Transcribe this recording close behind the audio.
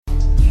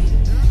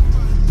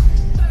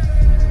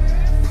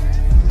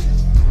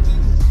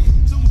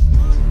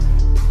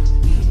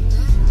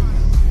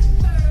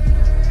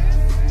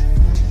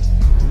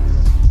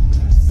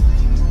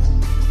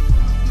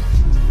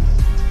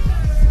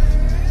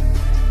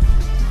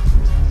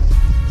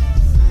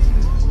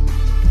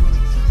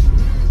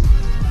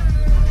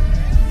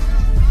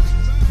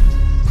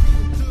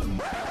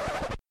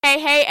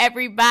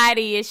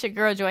everybody? It's your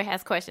girl Joy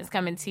Has Questions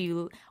coming to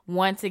you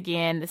once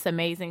again this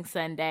amazing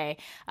Sunday.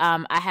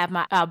 I have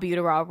my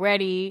albuterol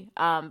ready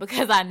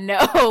because I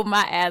know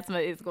my asthma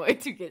is going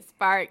to get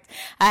sparked.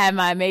 I have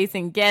my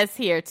amazing guest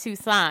here,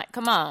 Toussaint.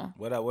 Come on.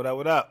 What up, what up,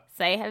 what up?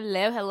 Say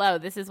hello, hello.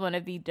 This is one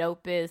of the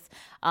dopest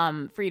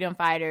freedom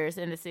fighters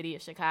in the city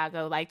of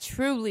Chicago. Like,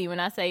 truly, when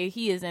I say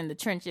he is in the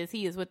trenches,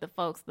 he is with the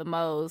folks the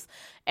most.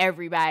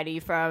 Everybody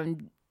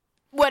from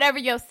whatever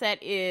your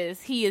set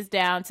is, he is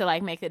down to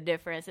like make a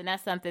difference. And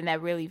that's something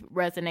that really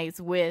resonates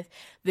with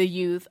the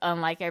youth,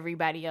 unlike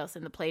everybody else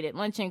in the plated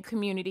luncheon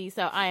community.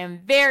 So I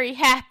am very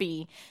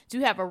happy to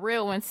have a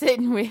real one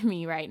sitting with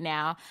me right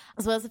now,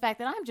 as well as the fact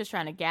that I'm just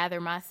trying to gather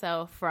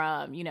myself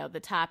from, you know, the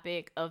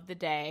topic of the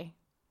day,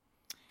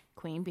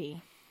 Queen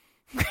Bee.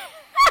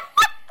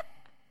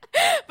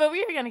 But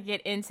we are going to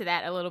get into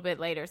that a little bit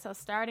later. So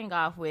starting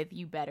off with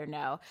You Better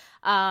Know.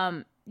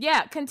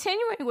 Yeah,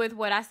 continuing with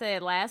what I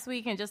said last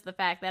week and just the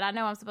fact that I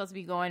know I'm supposed to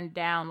be going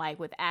down like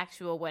with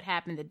actual what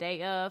happened the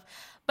day of,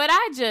 but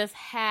I just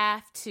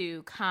have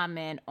to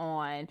comment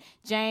on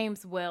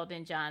James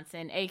Weldon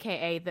Johnson,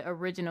 a.k.a. the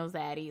original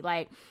Zaddy.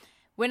 Like,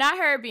 when I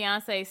heard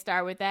Beyonce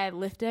start with that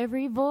Lift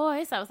Every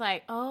Voice, I was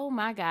like, oh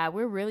my God,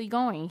 we're really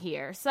going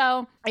here.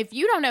 So if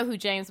you don't know who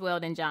James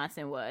Weldon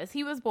Johnson was,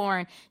 he was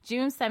born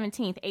June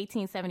 17th,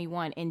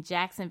 1871 in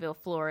Jacksonville,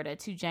 Florida,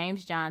 to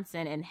James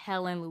Johnson and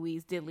Helen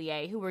Louise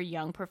Didier, who were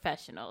young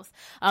professionals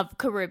of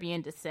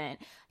Caribbean descent.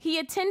 He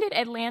attended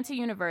Atlanta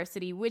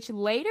University, which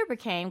later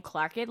became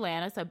Clark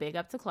Atlanta, so big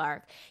up to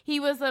Clark. He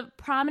was a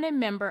prominent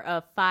member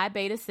of Phi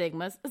Beta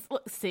Sigmas.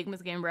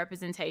 Sigmas getting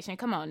representation,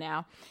 come on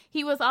now.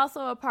 He was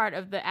also a part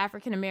of the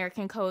African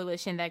American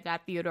coalition that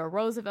got Theodore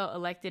Roosevelt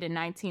elected in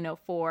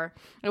 1904.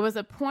 It was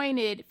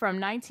appointed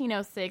from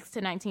 1906 to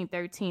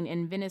 1913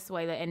 in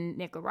Venezuela and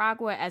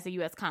Nicaragua as a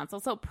U.S. consul.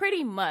 So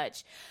pretty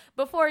much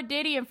before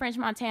Diddy and French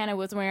Montana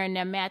was wearing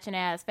their matching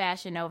ass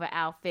Fashion Nova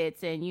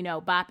outfits and, you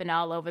know, bopping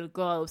all over the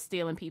globe,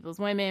 stealing people's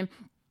women,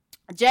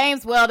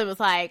 James Weldon was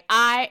like,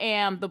 I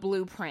am the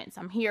blueprints.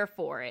 I'm here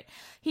for it.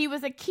 He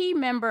was a key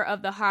member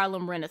of the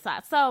Harlem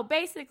Renaissance. So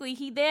basically,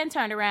 he then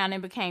turned around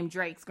and became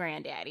Drake's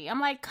granddaddy.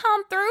 I'm like,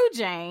 come through,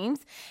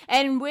 James.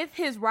 And with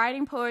his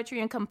writing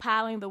poetry and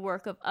compiling the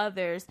work of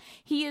others,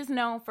 he is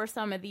known for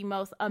some of the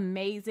most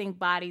amazing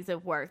bodies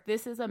of work.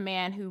 This is a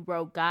man who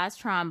wrote God's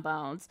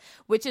Trombones,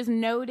 which is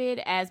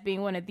noted as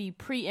being one of the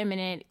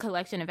preeminent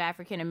collection of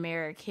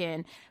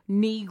African-American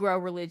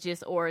Negro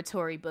religious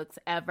oratory books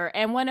ever.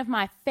 And one of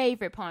my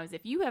favorite poems.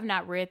 If you have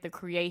not read The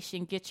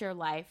Creation, get your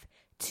life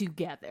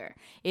together.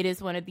 It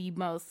is one of the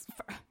most,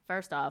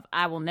 first off,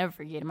 I will never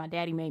forget it. My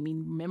daddy made me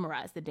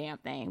memorize the damn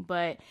thing,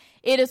 but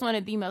it is one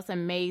of the most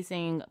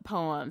amazing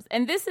poems.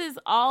 And this is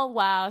all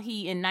while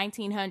he in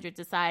 1900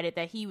 decided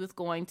that he was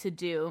going to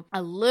do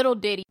a little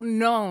ditty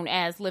known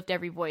as Lift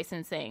Every Voice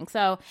and Sing.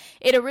 So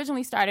it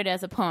originally started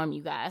as a poem,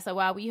 you guys. So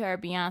while we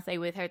heard Beyonce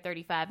with her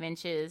 35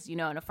 inches, you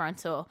know, in a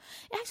frontal,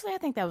 actually I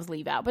think that was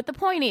Leave Out. But the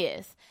point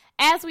is,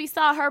 as we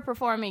saw her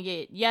performing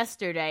it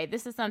yesterday,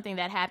 this is something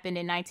that happened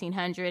in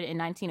 1900 and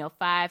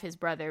 1905. His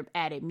brother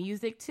added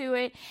music to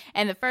it.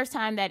 And the first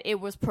time that it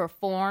was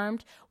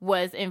performed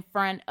was in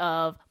front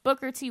of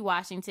Booker T.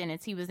 Washington,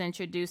 as he was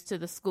introduced to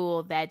the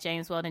school that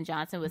James Weldon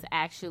Johnson was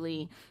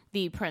actually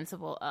the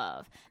principal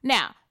of.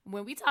 Now,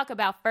 when we talk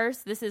about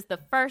first, this is the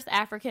first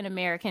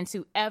African-American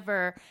to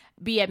ever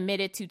be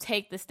admitted to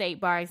take the state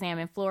bar exam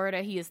in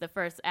Florida. He is the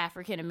first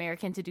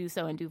African-American to do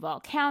so in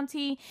Duval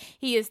County.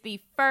 He is the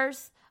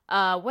first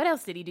what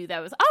else did he do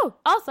that was,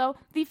 also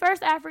the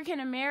first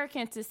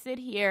African-American to sit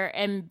here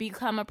and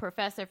become a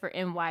professor for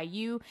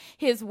NYU.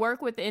 His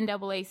work with the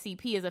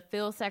NAACP as a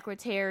field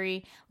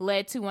secretary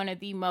led to one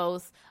of the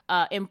most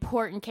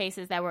important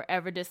cases that were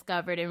ever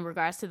discovered in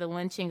regards to the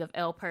lynching of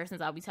L. Persons.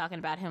 I'll be talking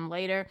about him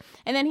later.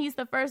 And then he's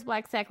the first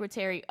black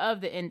secretary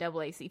of the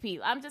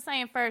NAACP. I'm just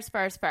saying first.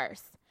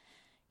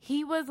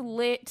 He was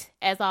lit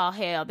as all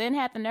hell. Then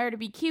had the nerve to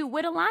be cute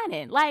with a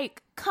lining.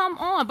 Like, come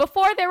on.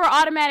 Before there were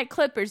automatic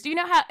clippers, do you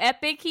know how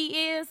epic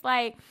he is?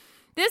 Like,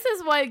 this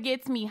is what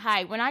gets me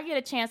hyped. When I get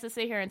a chance to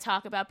sit here and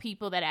talk about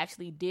people that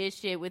actually did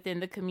shit within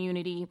the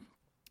community,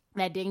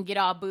 that didn't get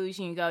all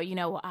bougie and go, you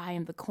know, well, I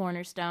am the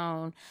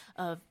cornerstone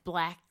of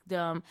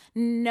blackdom.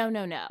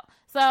 No.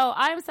 So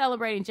I'm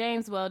celebrating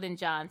James Weldon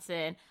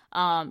Johnson,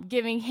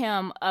 giving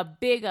him a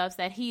big ups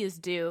that he is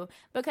due,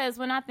 because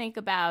when I think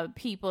about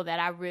people that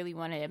I really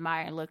want to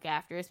admire and look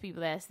after, it's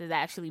people that has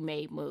actually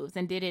made moves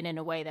and did it in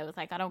a way that was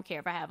like, I don't care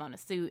if I have on a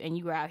suit and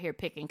you were out here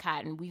picking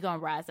cotton, we gonna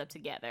rise up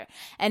together.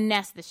 And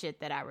that's the shit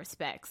that I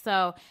respect.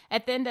 So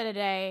at the end of the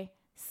day,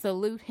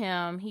 salute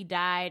him. He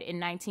died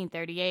in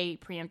 1938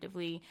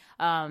 preemptively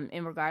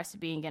in regards to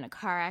being in a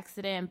car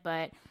accident,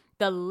 but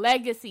the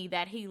legacy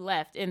that he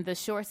left in the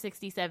short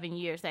 67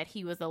 years that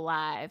he was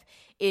alive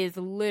is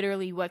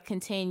literally what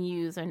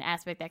continues, an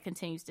aspect that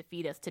continues to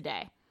feed us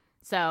today.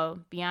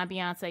 So beyond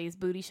Beyonce's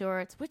booty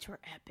shorts, which were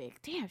epic.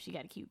 Damn, she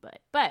got a cute butt.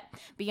 But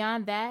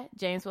beyond that,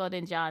 James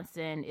Weldon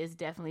Johnson is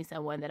definitely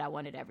someone that I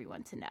wanted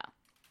everyone to know.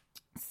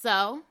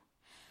 So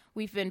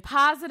we've been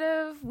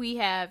positive. We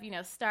have,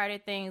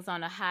 started things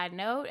on a high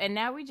note, and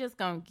now we just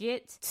gonna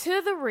get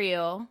to the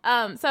real.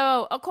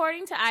 So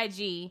according to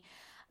IG,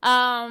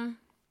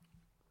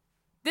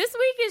 this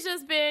week has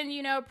just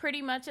been,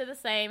 pretty much of the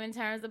same in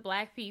terms of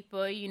Black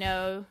people,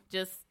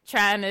 just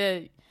trying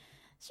to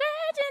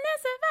stretching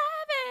and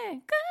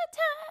surviving good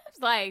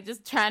times, like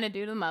just trying to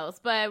do the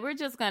most. But we're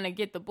just gonna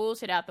get the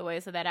bullshit out the way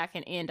so that I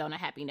can end on a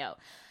happy note.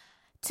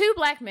 2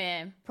 Black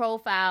men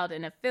profiled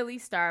in a Philly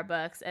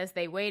Starbucks as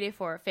they waited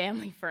for a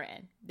family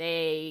friend.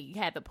 They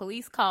had the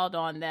police called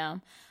on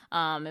them.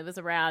 It was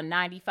around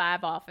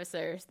 95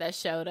 officers that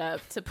showed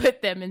up to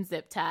put them in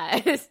zip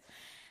ties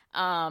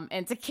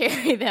and to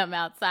carry them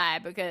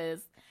outside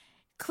because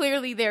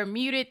clearly their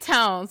muted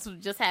tones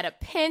just had a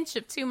pinch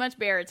of too much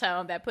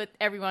baritone that put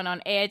everyone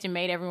on edge and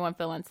made everyone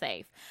feel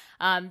unsafe.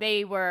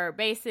 They were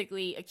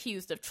basically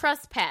accused of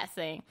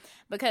trespassing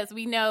because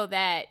we know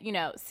that,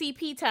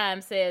 CP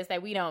time says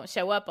that we don't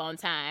show up on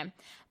time.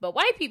 But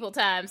white people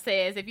time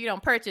says if you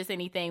don't purchase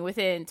anything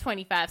within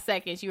 25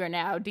 seconds, you are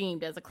now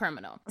deemed as a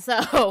criminal.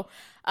 So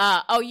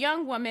a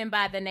young woman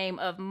by the name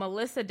of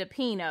Melissa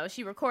DePino,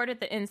 she recorded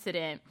the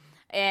incident,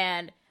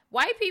 and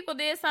white people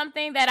did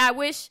something that I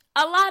wish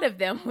a lot of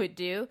them would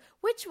do,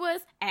 which was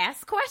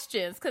ask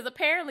questions, because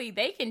apparently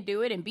they can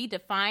do it and be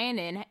defiant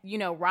and,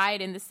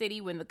 riot in the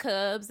city when the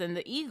Cubs and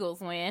the Eagles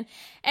win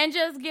and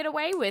just get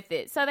away with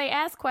it. So they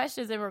asked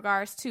questions in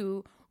regards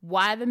to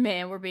why the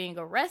men were being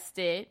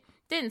arrested.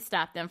 Didn't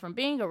stop them from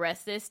being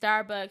arrested.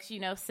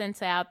 Starbucks,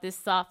 sent out this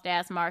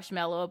soft-ass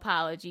marshmallow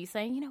apology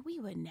saying, we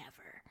would never.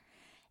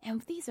 And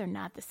these are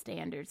not the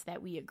standards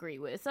that we agree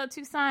with. So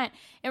Toussaint,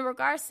 in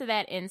regards to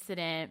that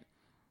incident,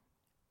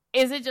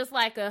 is it just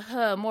like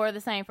more of the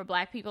same for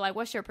Black people? Like,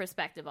 what's your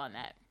perspective on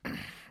that?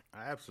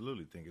 I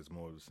absolutely think it's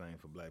more of the same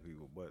for Black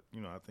people. But,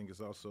 I think it's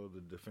also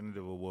the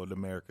definitive of what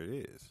America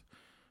is,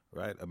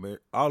 right?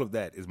 All of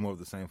that is more of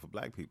the same for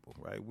Black people,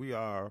 right?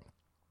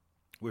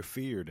 We're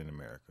feared in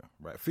America,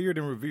 right? Feared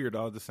and revered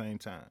all at the same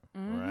time,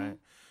 right?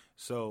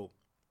 So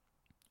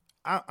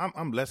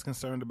I'm less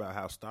concerned about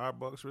how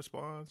Starbucks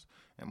responds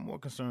and more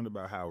concerned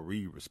about how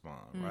we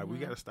respond, right? We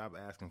got to stop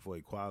asking for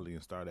equality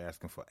and start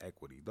asking for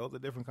equity. Those are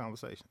different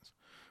conversations,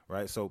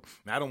 right? So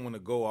I don't want to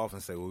go off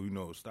and say, well,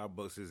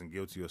 Starbucks isn't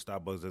guilty or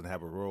Starbucks doesn't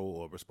have a role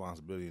or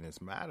responsibility in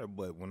this matter.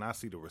 But when I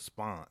see the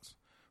response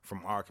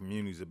from our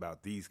communities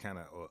about these kind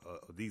of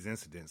these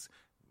incidents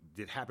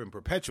that happen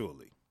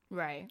perpetually,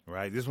 Right.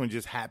 This one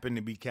just happened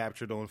to be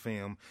captured on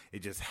film. It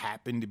just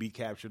happened to be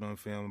captured on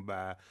film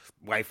by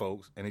white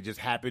folks, and it just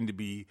happened to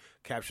be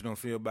captured on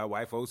film by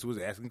white folks who was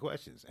asking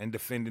questions and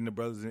defending the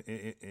brothers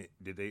that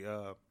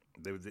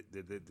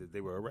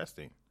they were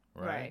arresting.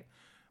 Right.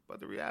 But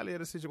the reality of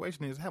the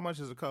situation is, how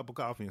much is a cup of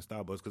coffee in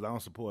Starbucks? Because I don't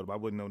support them. I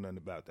wouldn't know nothing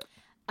about that.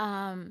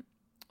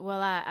 Well,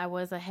 I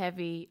was a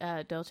heavy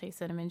Dolce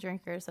cinnamon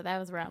drinker, so that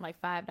was around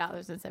like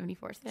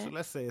 $5.74. So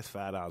let's say it's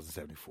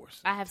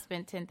 $5.74. I have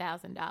spent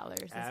 $10,000 in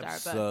Starbucks.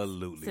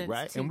 Absolutely,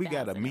 right? And we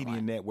got a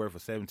median net worth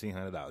of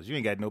 $1,700. You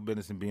ain't got no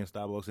business in being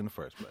Starbucks in the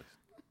first place,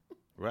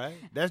 right?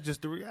 That's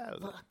just the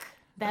reality. Look,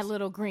 that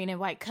little green and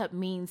white cup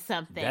means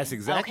something. That's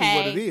exactly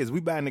what it is. We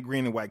buying the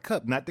green and white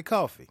cup, not the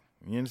coffee.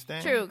 You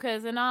understand? True,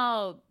 because in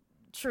all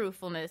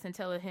truthfulness,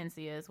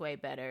 intelligentsia is way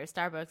better.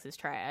 Starbucks is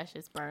trash.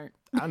 It's burnt.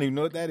 I don't even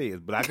know what that is,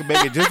 but I can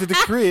make it just at the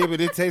crib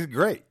and it tastes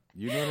great.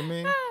 You know what I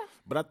mean?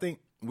 But I think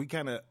we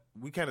kind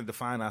of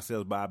define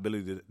ourselves by our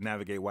ability to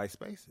navigate white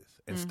spaces,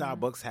 and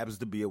Starbucks happens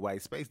to be a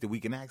white space that we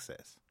can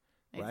access.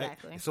 Right?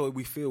 Exactly. So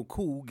we feel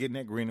cool getting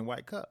that green and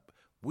white cup.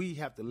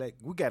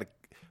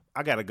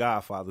 I got a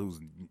godfather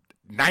who's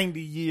 90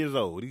 years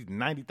old. He's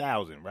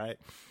 90,000, right?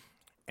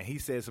 And he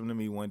said something to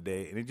me one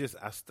day, and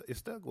it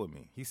stuck with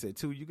me. He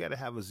said, you got to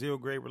have a zero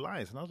grade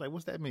reliance. And I was like,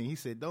 what's that mean? He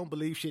said, don't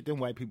believe shit them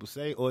white people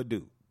say or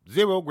do.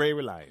 Zero grade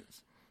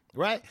reliance,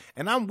 right?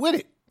 And I'm with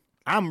it.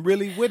 I'm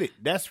really with it.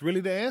 That's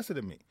really the answer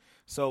to me.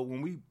 So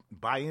when we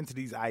buy into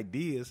these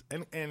ideas,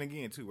 and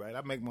again, too, right,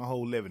 I make my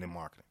whole living in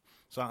marketing.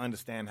 So I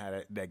understand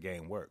how that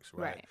game works,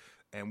 right?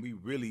 And we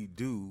really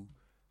do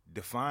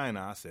define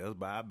ourselves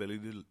by our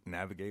ability to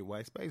navigate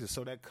white spaces.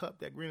 So that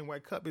green and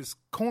white cup is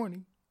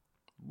corny,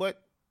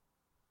 but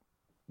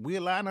we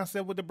align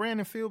ourselves with the brand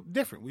and feel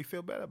different. We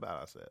feel better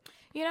about ourselves.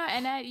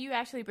 And that you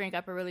actually bring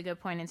up a really good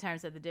point in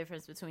terms of the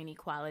difference between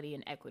equality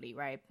and equity,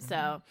 right?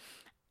 So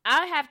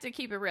I have to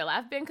keep it real.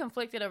 I've been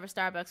conflicted over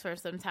Starbucks for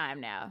some time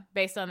now,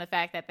 based on the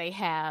fact that they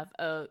have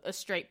a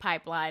straight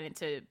pipeline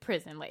into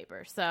prison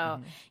labor.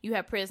 So you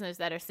have prisoners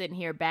that are sitting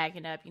here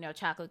bagging up,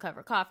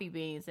 chocolate-covered coffee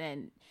beans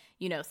and,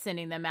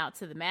 sending them out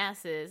to the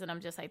masses. And I'm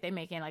just like, they're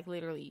making like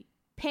literally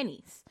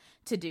pennies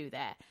to do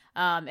that.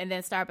 And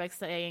then Starbucks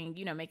saying,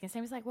 making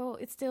statements like, well,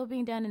 it's still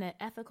being done in an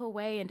ethical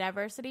way and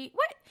diversity.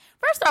 What?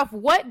 First off,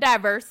 what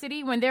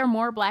diversity when there are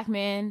more Black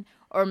men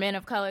or men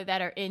of color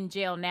that are in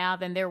jail now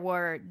than there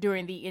were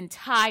during the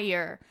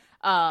entire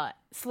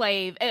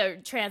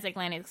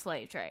transatlantic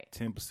slave trade.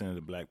 10% of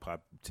the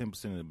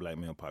 10% of the black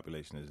male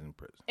population is in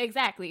prison.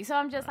 Exactly. So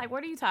I'm just like,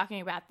 what are you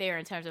talking about there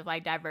in terms of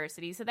like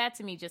diversity? So that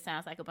to me just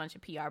sounds like a bunch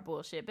of PR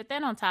bullshit. But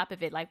then on top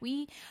of it, like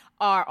we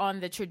are on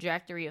the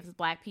trajectory of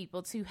black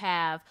people to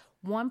have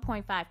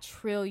 $1.5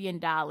 trillion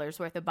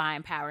worth of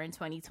buying power in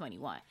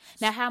 2021.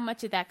 Now, how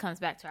much of that comes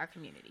back to our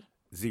community?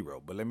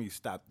 Zero. But let me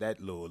stop that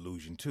little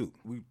illusion too.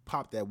 We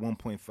popped that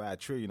 1.5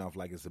 trillion off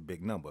like it's a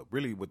big number.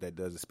 Really what that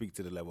does is speak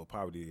to the level of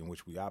poverty in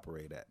which we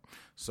operate at.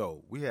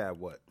 So we have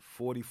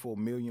 44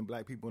 million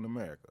black people in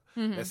America.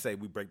 Mm-hmm. Let's say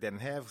we break that in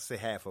half, say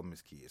half of them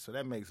is kids. So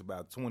that makes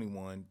about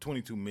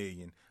 22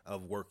 million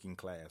of working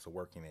class or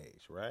working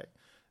age, right?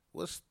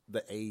 What's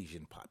the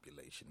Asian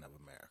population of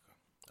America?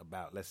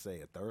 About, let's say,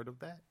 a third of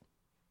that?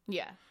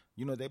 Yeah.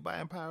 You know what their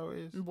buying power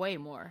is? Way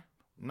more.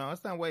 No,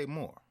 it's not way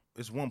more.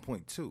 It's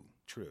 1.2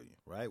 trillion,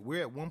 right?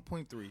 We're at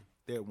 1.3,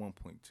 they're at 1.2,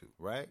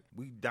 right?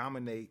 We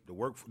dominate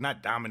the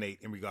not dominate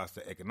in regards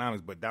to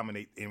economics, but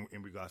dominate in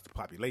regards to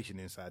population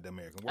inside the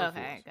American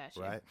workforce. Okay,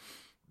 gotcha. Right?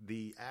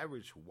 The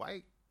average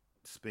white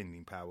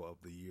spending power of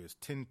the year is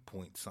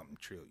 10-point-something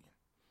trillion,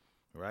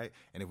 right?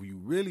 And if you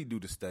really do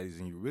the studies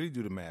and you really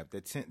do the math,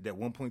 that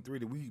 1.3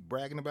 that we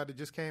bragging about that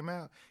just came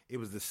out, it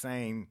was the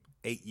same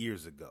 8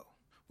 years ago,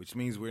 which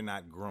means we're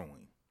not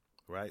growing.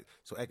 Right?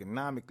 So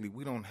economically,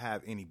 we don't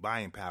have any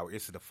buying power.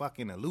 It's the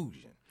fucking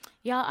illusion.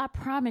 Y'all, I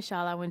promise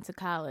y'all I went to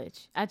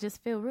college. I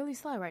just feel really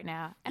slow right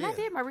now. And I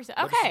did my research.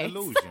 But okay. It's an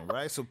illusion,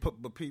 right? So,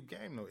 but peep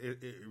game, though, it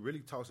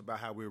really talks about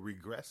how we're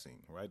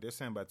regressing, right? They're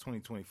saying by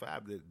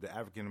 2025, the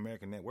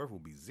African-American net worth will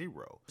be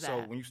zero.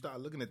 So when you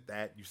start looking at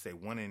that, you say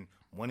one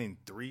in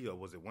three, or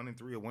was it 1 in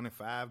 3 or 1 in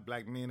 5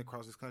 black men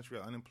across this country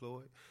are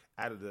unemployed.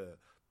 Out of the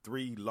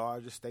 3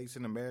 largest states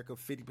in America,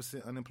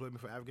 50% unemployment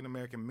for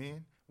African-American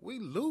men. We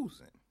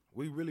losing.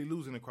 We really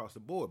losing across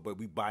the board, but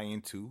we buy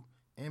into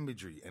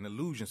imagery and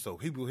illusion. So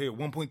people hear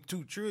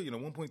 1.2 trillion or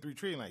 1.3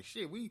 trillion, like,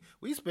 shit, we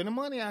spending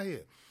money out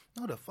here.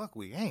 No, the fuck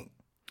we ain't.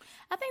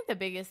 I think the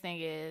biggest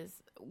thing is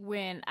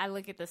when I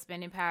look at the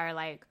spending power,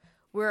 like,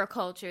 we're a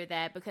culture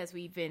that because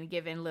we've been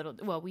given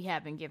we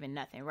have been given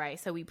nothing, right?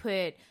 So we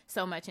put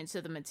so much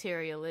into the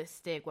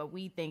materialistic, what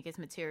we think is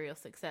material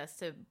success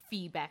to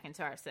feed back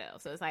into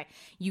ourselves. So it's like,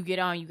 you get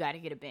on, you got to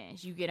get a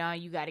Benz. You get on,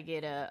 you got to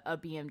get a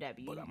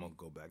BMW. But I'm going to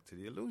go back to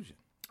the illusion.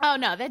 Oh,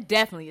 no, that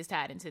definitely is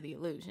tied into the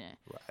illusion.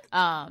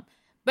 Right.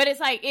 But it's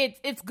like,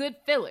 it's good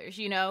fillers,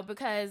 you know,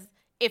 because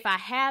if I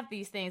have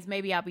these things,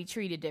 maybe I'll be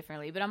treated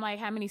differently. But I'm like,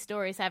 how many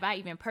stories have I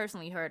even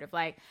personally heard of,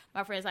 like,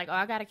 my friends like, oh,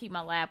 I got to keep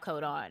my lab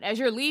coat on as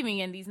you're leaving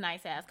in these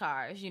nice-ass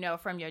cars, you know,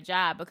 from your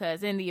job,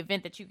 because in the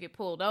event that you get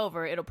pulled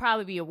over, it'll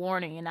probably be a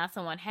warning and not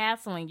someone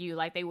hassling you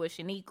like they would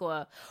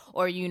Shaniqua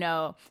or, you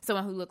know,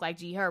 someone who looked like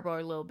G Herbo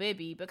or Lil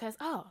Bibby, because,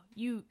 oh,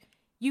 you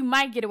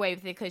might get away with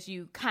it because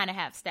you kind of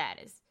have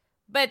status.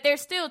 But they're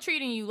still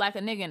treating you like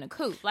a nigga in a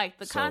coupe. Like,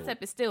 the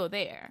concept is still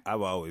there.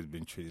 I've always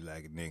been treated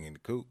like a nigga in the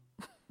coupe.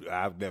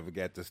 I've never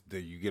got this,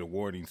 you get a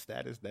warning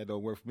status. That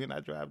don't work for me, and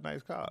I drive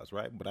nice cars,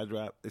 right? But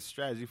it's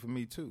strategy for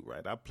me, too,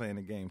 right? I'm playing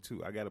the game,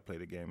 too. I got to play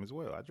the game as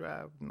well. I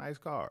drive nice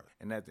cars.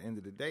 And at the end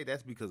of the day,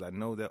 that's because I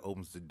know that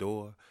opens the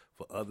door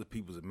for other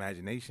people's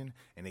imagination,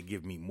 and they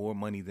give me more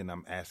money than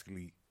I'm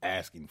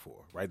asking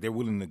for, right? They're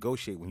willing to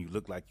negotiate when you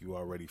look like you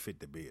already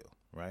fit the bill,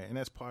 right? And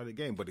that's part of the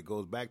game, but it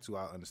goes back to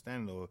our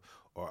understanding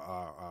or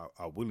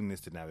our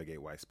willingness to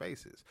navigate white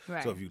spaces.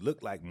 Right. So if you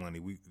look like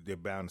money, they're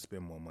bound to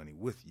spend more money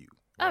with you.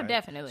 Right? Oh,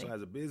 definitely. So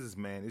as a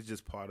businessman, it's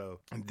just part of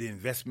the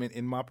investment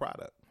in my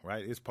product,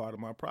 right? It's part of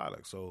my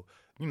product. So,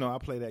 you know, I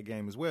play that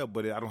game as well,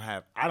 but I don't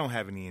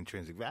have any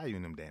intrinsic value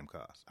in them damn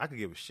cars. I could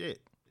give a shit.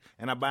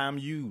 And I buy them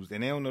used,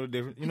 and they don't know the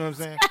difference. You know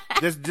what I'm saying?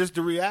 just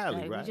the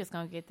reality, like, right? We're just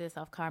going to get this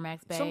off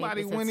CarMax, babe.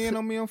 Somebody went in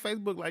on me on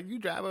Facebook, like, you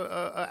drive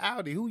a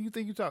Audi. Who you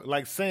think you talk?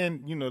 Like,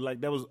 saying, you know,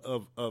 like that was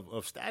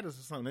of status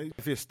or something.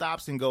 If it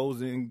stops and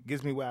goes and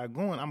gets me where I'm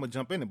going, I'm going to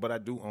jump in it. But I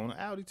do own an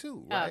Audi,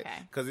 too, right? Okay.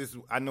 Because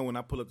I know when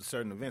I pull up to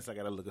certain events, I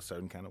got to look a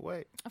certain kind of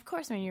way. Of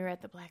course, when you're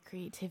at the Black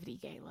Creativity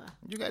Gala.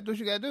 You got to do what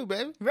you got to do,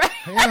 baby. Right.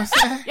 You know what I'm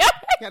saying? Yep.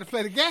 Got to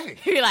play the game.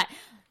 You're like,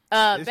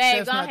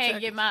 babe, go ahead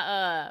and get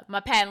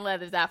my patent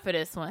leathers out for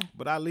this one.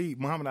 But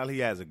Muhammad Ali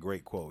has a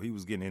great quote. He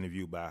was getting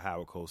interviewed by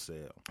Howard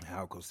Cosell.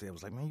 Howard Cosell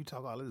was like, man, you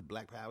talk all this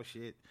black power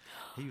shit.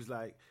 He was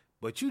like,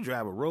 but you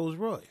drive a Rolls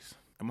Royce.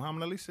 And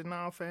Muhammad Ali said,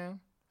 nah, fam,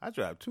 I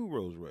drive 2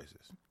 Rolls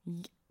Royces.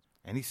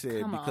 And he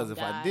said, because if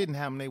I didn't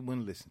have them, they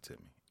wouldn't listen to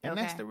me. And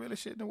that's the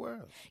realest shit in the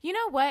world. You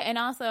know what? And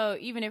also,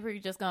 even if we're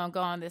just going to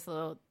go on this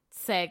little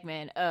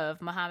segment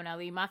of Muhammad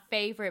Ali, my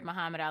favorite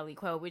Muhammad Ali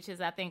quote, which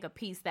is, I think, a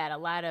piece that a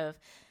lot of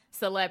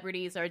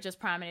celebrities or just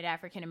prominent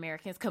African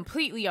Americans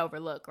completely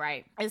overlook,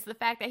 right? It's the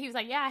fact that he was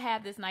like, yeah, I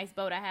have this nice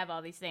boat, I have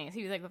all these things.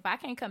 He was like, if I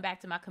can't come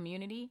back to my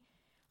community,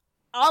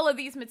 all of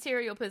these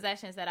material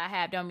possessions that I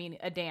have don't mean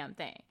a damn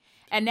thing.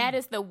 And that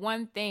is the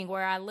one thing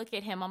where I look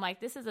at him, I'm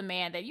like, this is a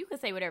man that you can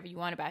say whatever you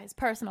want about his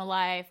personal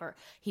life, or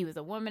he was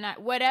a woman,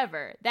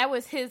 whatever. That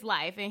was his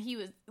life, and he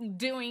was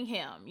doing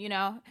him, you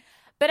know?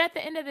 But at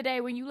the end of the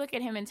day, when you look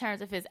at him in terms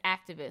of his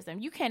activism,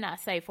 you cannot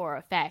say for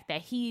a fact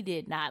that he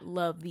did not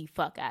love the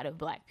fuck out of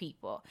black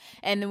people.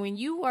 And then when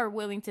you are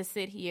willing to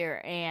sit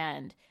here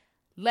and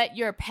let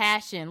your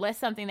passion, let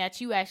something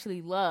that you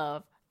actually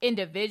love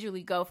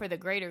individually go for the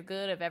greater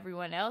good of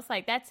everyone else,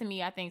 like that to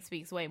me, I think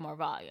speaks way more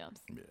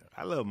volumes. Yeah,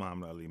 I love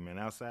Muhammad Ali, man.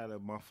 Outside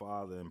of my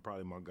father and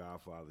probably my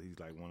godfather, he's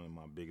like one of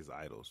my biggest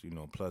idols, you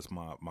know. Plus,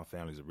 my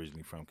family's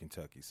originally from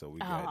Kentucky, so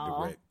we got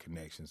direct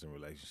connections and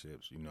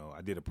relationships, you know.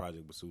 I did a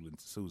project with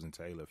Susan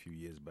Taylor a few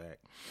years back,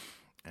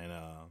 and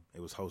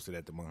it was hosted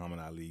at the Muhammad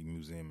Ali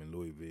Museum in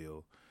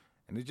Louisville,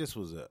 and it just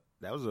was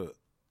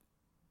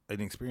an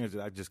experience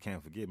that I just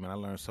can't forget, man. I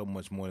learned so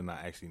much more than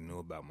I actually knew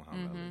about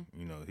Muhammad Ali.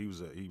 You know,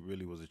 he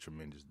really was a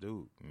tremendous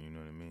dude. You know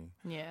what I mean?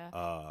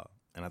 Yeah.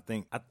 And I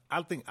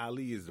think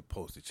Ali is the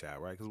poster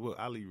child, right? Because what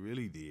he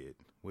really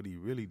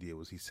did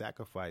was he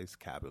sacrificed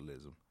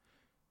capitalism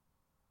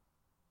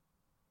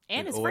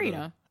and his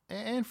freedom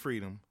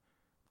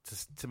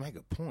to make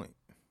a point,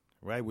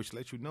 right? Which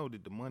lets you know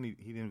that the money,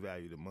 he didn't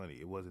value the money.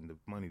 It wasn't the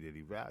money that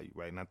he valued,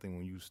 right? And I think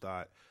when you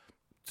start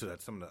to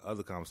some of the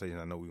other conversations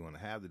I know we want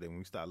to have today, when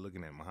we start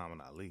looking at Muhammad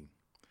Ali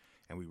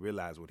and we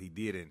realize what he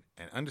did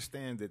and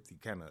understand that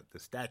the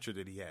stature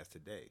that he has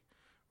today,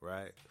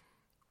 right?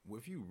 Well,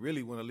 if you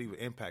really want to leave an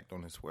impact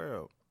on this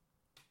world,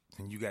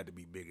 then you got to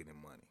be bigger than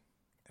money.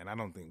 And I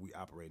don't think we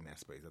operate in that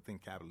space. I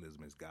think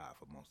capitalism is God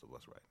for most of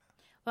us right now.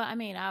 Well, I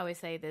mean, I always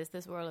say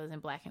this world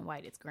isn't black and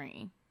white, it's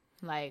green.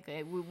 Like,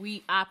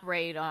 we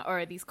operate on,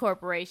 or these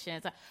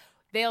corporations,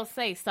 they'll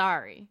say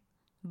sorry.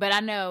 But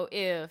I know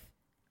if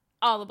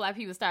all the black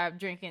people start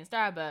drinking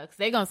Starbucks,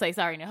 they're going to say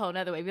sorry in a whole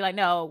nother way. Be like,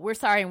 no, we're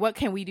sorry, and what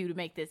can we do to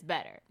make this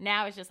better?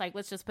 Now it's just like,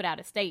 let's just put out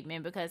a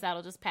statement because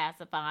that'll just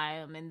pacify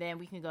them, and then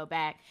we can go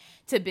back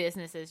to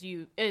business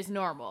as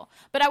normal.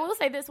 But I will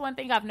say this one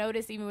thing I've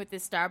noticed, even with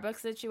this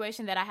Starbucks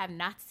situation, that I have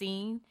not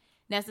seen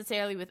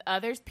necessarily with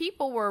others.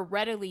 People were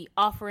readily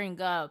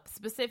offering up,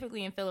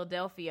 specifically in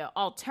Philadelphia,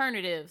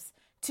 alternatives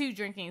to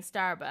drinking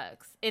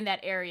Starbucks in that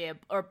area,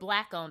 or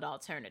black-owned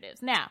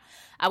alternatives. Now,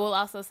 I will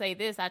also say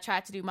this. I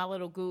tried to do my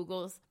little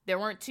Googles. There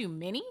weren't too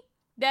many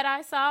that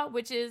I saw,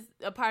 which is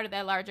a part of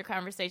that larger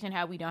conversation,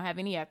 how we don't have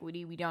any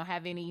equity. We don't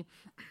have any,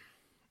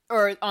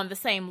 or on the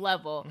same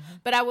level. Mm-hmm.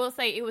 But I will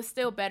say it was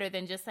still better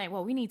than just saying,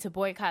 well, we need to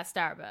boycott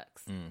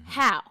Starbucks. Mm-hmm.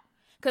 How?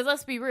 Because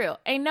let's be real.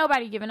 Ain't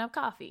nobody giving up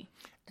coffee.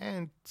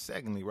 And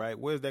secondly, right,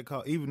 where's that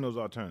even those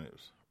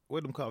alternatives,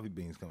 where them coffee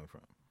beans coming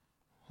from?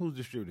 Who's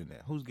distributing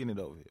that? Who's getting it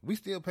over here? We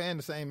still paying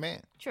the same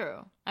man.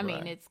 True. I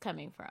mean, it's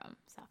coming from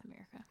South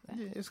America. But.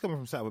 Yeah, it's coming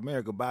from South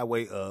America by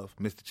way of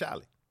Mr.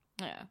 Charlie.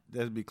 Yeah.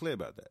 Let's be clear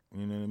about that.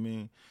 You know what I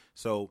mean?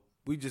 So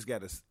we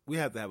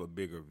have to have a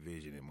bigger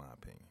vision, in my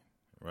opinion.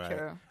 Right?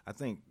 True. I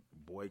think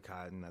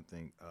boycotting,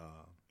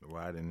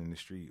 riding in the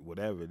street,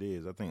 whatever it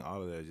is, I think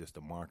all of that is just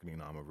a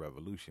marketing arm of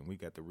revolution. We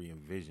got to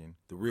re-envision.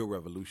 The real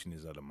revolution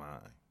is of the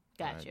mind.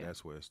 Gotcha. Right?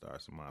 That's where it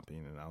starts, in my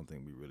opinion, and I don't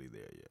think we're really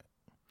there yet.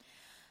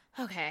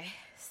 Okay,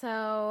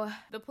 so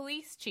the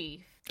police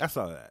chief, I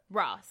saw that,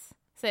 Ross,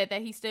 said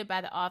that he stood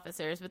by the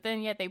officers, but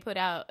then yet they put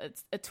out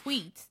a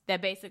tweet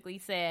that basically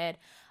said,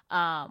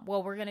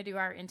 well, we're going to do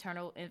our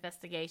internal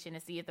investigation to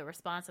see if the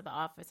response of the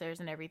officers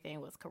and everything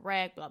was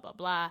correct, blah, blah,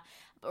 blah.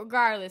 But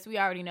regardless, we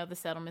already know the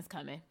settlement's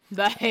coming.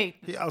 Like,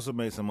 he also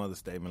made some other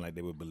statement like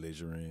they were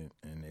belligerent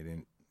and they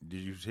didn't.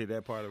 Did you hear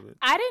that part of it?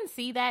 I didn't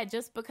see that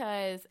just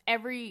because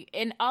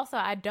and also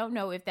I don't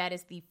know if that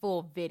is the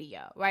full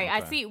video,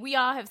 right? Okay. We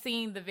all have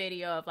seen the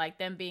video of like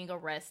them being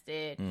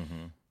arrested,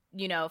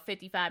 mm-hmm.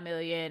 55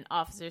 million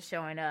officers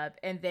showing up,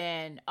 and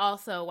then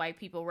also white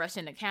people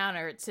rushing the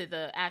counter to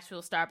the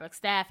actual Starbucks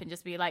staff and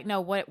just be like,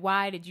 no,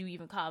 why did you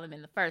even call them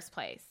in the first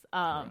place?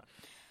 Right.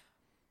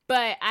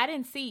 But I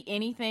didn't see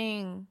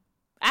anything.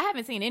 I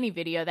haven't seen any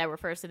video that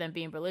refers to them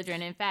being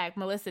belligerent. In fact,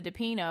 Melissa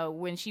DePino,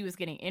 when she was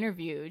getting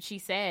interviewed, she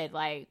said,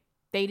 like,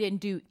 they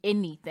didn't do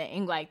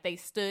anything. Like, they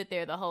stood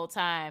there the whole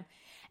time.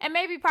 And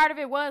maybe part of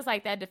it was,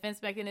 like, that defense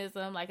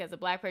mechanism. Like, as a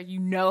black person, you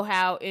know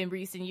how in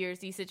recent years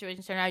these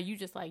situations turn out. You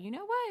just like, you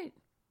know what?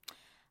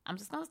 I'm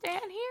just going to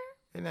stand here.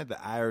 Isn't that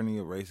the irony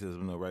of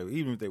racism, though, right?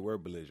 Even if they were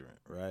belligerent,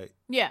 right?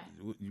 Yeah.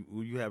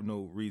 You have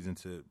no reason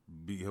to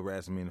be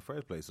harassing me in the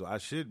first place, so I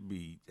should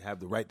have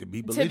the right to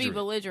be belligerent. To be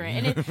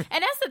belligerent. And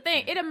that's the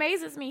thing. It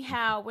amazes me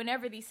how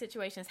whenever these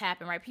situations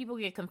happen, right, people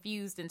get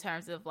confused in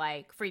terms of,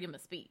 like, freedom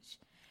of speech.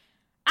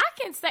 I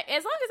can say,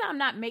 as long as I'm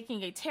not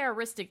making a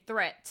terroristic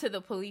threat to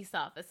the police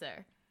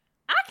officer,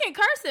 I can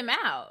curse him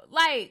out.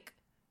 Like,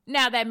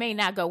 now, that may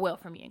not go well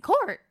for me in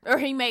court, or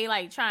he may,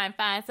 like, try and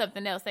find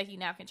something else that he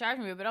now can charge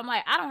me with. But I'm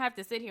like, I don't have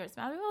to sit here and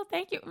smile. Oh,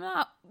 thank you.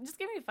 No, just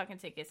give me a fucking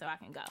ticket so I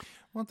can go.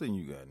 One thing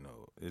you got to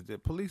know is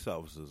that police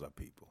officers are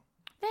people.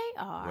 They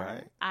are.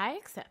 Right? I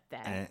accept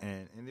that.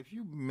 And if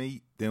you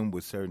meet them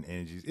with certain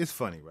energies, it's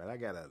funny, right? I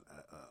got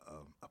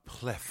a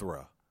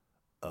plethora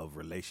of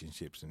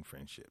relationships and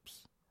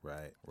friendships,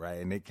 right?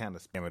 And they kind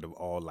of span of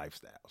all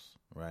lifestyles,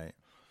 right?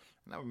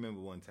 And I remember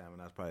one time when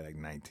I was probably like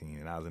 19,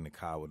 and I was in the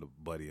car with a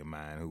buddy of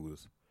mine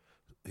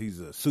he's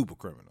a super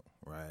criminal,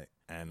 right?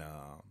 And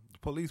the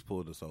police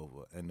pulled us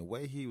over, and the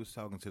way he was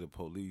talking to the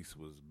police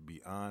was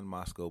beyond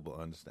my scope of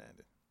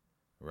understanding,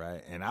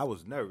 right? And I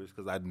was nervous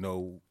because I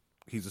know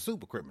he's a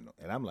super criminal,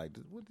 and I'm like,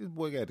 what this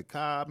boy got the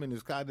car? I'm in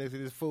his car next to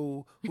this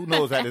fool. Who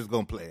knows how this is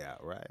gonna play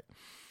out, right?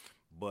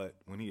 But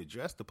when he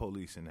addressed the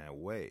police in that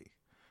way,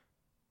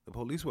 the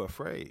police were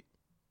afraid,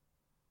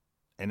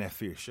 and that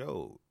fear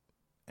showed,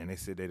 and they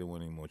said they didn't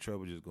want any more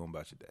trouble, just going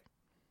about your day.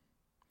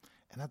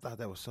 And I thought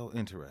that was so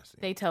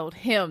interesting. They told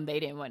him they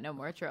didn't want no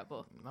more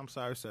trouble. I'm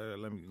sorry, sir.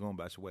 Let me go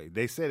about your way.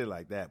 They said it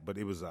like that, but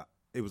it was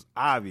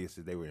obvious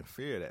that they were in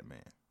fear of that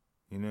man.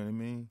 You know what I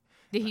mean?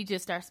 Did he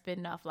just start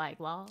spitting off like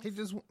laws? He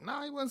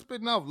wasn't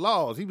spitting off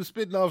laws. He was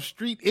spitting off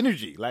street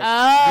energy. Like,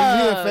 oh,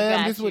 this here, fam.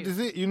 got This you. what this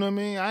is. You know what I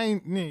mean? I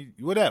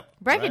ain't whatever.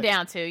 Break right? it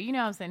down too. You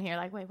know I'm sitting here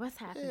like, wait, what's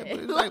happening? Yeah,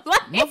 but it's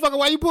like, motherfucker,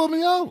 why you pull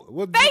me over?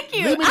 Well, thank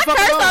you. leave me I the fuck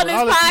curse alone. on this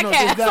All this,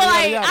 podcast, so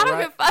like I don't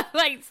right? give a fuck.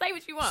 Like, say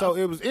what you want. So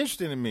it was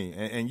interesting to me.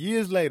 And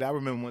years later, I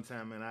remember one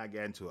time, man, I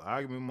got into an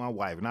argument with my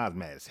wife, and I was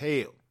mad as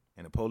hell.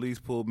 And the police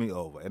pulled me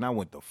over, and I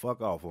went the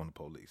fuck off on the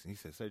police. And he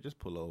said, sir, just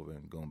pull over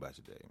and go about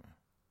your day, man.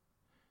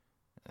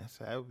 That's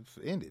how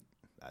it ended.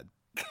 I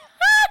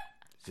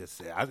just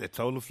said, I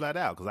told him flat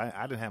out, because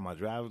I didn't have my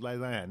driver's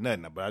license, I had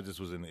nothing, but it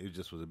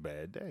just was a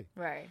bad day.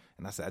 Right.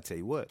 And I said, I tell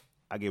you what,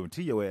 I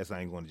guarantee your ass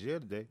I ain't going to jail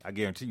today. I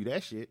guarantee you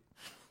that shit.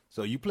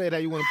 So you play it how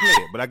you want to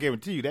play it, but I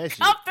guarantee you that shit.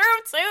 Come through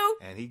too.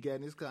 And he got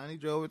in his car and he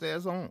drove his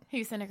ass on. He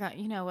was sitting there going,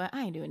 you know what?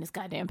 I ain't doing this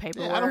goddamn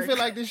paperwork. Yeah, I don't feel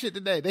like this shit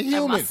today. They And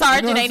human. my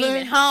sergeant you know ain't what I'm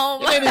even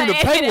home. It ain't even the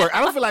paperwork.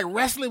 I don't feel like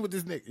wrestling with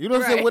this nigga. You know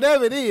what I'm saying? Right.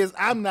 Whatever it is,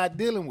 I'm not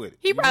dealing with it.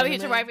 He You know probably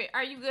what hit I your mean? wife.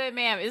 Are you good,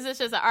 ma'am? Is this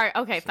just a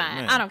okay? Fine.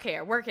 man. I don't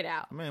care. Work it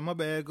out. Man, my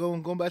bad. Go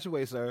about your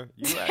way, sir.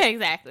 You right.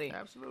 Exactly.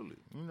 Absolutely.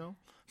 You know.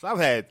 So I've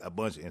had a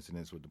bunch of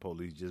incidents with the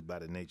police just by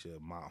the nature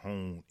of my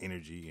own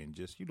energy and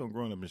just,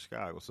 growing up in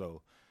Chicago.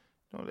 So,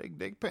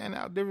 they pan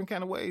out different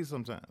kind of ways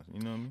sometimes.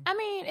 You know what I mean? I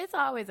mean, it's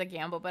always a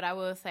gamble, but I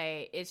will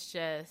say it's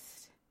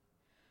just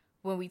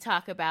when we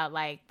talk about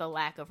like the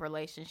lack of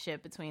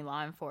relationship between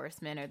law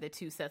enforcement or the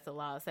two sets of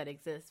laws that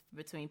exist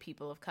between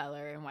people of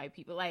color and white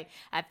people. Like,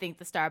 I think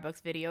the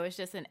Starbucks video is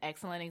just an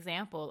excellent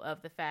example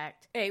of the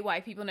fact,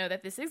 white people know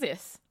that this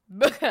exists.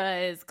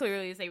 Because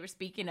clearly as they were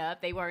speaking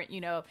up, they weren't,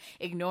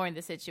 ignoring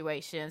the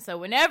situation. So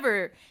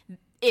whenever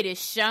it is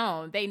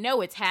shown, they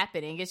know it's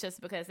happening. It's just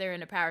because they're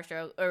in a power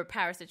struggle or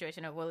power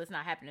situation of, well, it's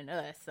not happening to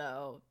us.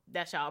 So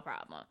that's y'all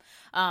problem.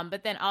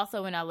 But then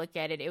also when I look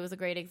at it, it was a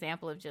great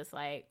example of just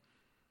like,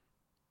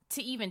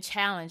 to even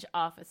challenge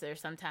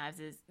officers sometimes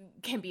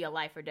can be a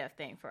life or death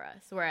thing for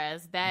us.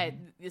 Whereas that,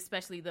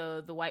 especially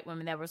the white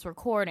woman that was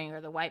recording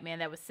or the white man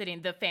that was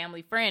sitting, the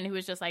family friend who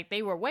was just like,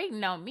 they were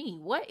waiting on me.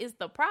 What is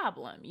the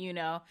problem?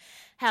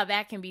 How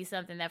that can be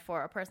something that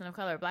for a person of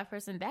color, a black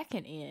person, that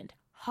can end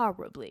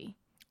horribly,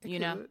 It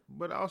could,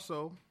 but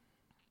also,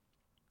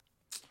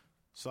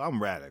 so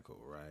I'm radical,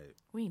 right?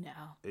 We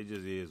know. It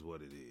just is what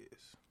it is.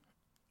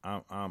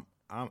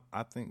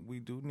 I think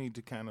we do need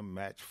to kind of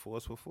match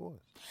force with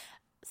force.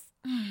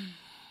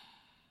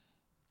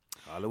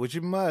 Holler what you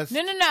must.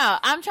 No.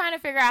 I'm trying to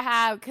figure out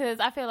how, because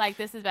I feel like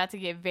this is about to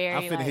get very.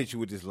 I'm finna hit you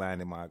with this line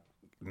that my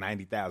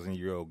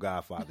 90,000-year-old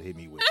godfather hit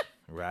me with,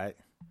 right?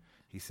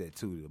 He said,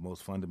 too, the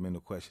most fundamental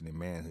question in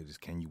manhood is,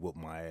 can you whoop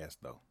my ass,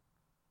 though?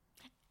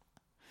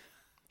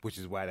 Which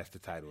is why that's the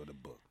title of the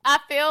book. I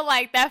feel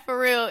like that for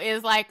real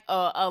is like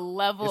a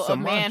level It's a of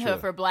manhood mantra.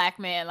 for black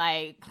men.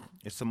 Like,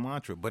 It's a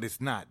mantra, but it's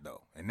not,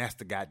 though. And that's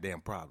the goddamn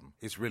problem.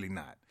 It's really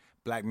not.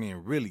 Black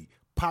men really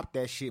pop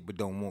that shit but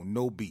don't want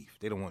no beef.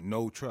 They don't want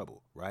no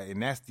trouble, right?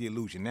 And that's the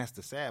illusion. That's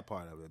the sad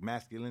part of it.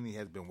 Masculinity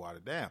has been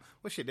watered down.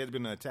 Well, shit, there's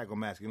been an attack on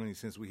masculinity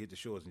since we hit the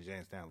shores in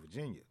Jamestown,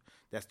 Virginia.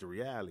 That's the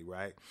reality,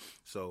 right?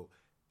 So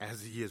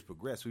as the years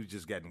progress, we've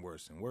just gotten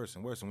worse and worse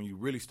and worse. And when you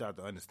really start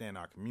to understand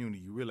our community,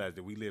 you realize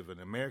that we live in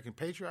an American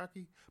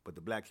patriarchy, but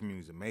the black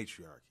community is a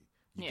matriarchy.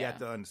 You got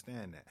to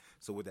understand that.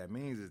 So what that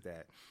means is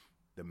that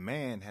the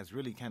man has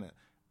really kind of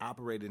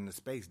operated in a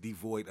space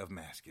devoid of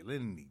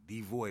masculinity,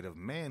 devoid of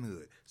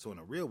manhood. So in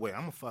a real way,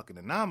 I'm a fucking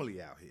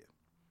anomaly out here,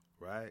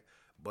 right?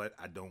 But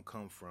I don't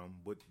come from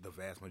what the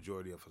vast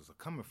majority of us are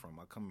coming from.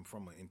 I come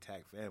from an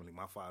intact family.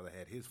 My father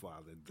had his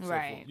father. So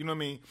right. forth. You know what I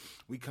mean?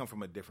 We come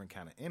from a different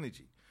kind of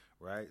energy,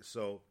 right?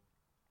 So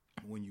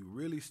when you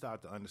really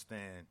start to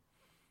understand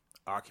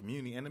our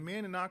community and the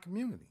men in our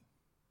community,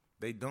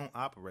 they don't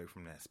operate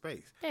from that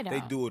space. They don't.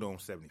 They do it on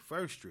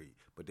 71st Street,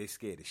 but they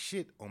scared as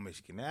shit on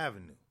Michigan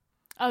Avenue.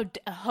 Oh,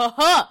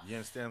 You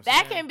understand what I'm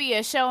that saying? can be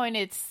a show in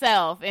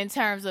itself in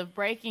terms of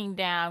breaking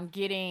down,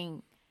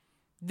 getting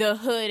the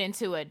hood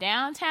into a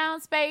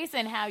downtown space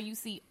and how you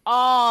see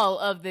all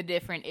of the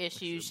different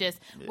issues,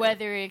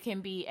 whether it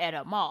can be at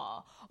a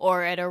mall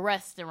or at a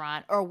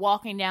restaurant or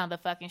walking down the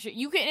fucking street.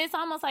 It's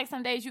almost like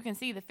some days you can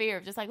see the fear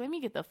of just like, let me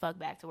get the fuck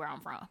back to where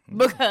I'm from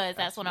because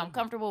that's what I'm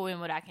comfortable with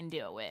and what I can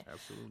deal with.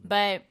 Absolutely.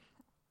 But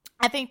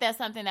I think that's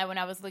something that when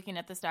I was looking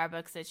at the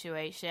Starbucks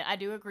situation, I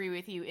do agree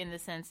with you in the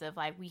sense of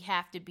like we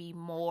have to be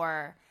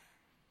more.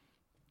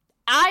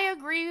 I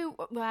agree.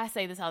 Well, I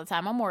say this all the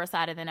time. I'm more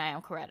excited than I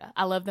am Coretta.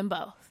 I love them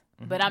both.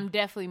 but I'm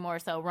definitely more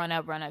so run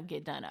up,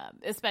 get done up,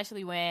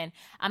 especially when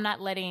I'm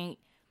not letting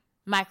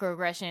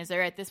microaggressions or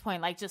at this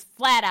point like just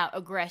flat out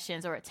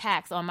aggressions or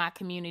attacks on my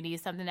community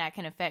is something that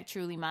can affect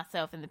truly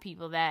myself and the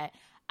people that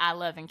I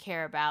love and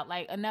care about.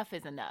 Like, enough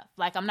is enough.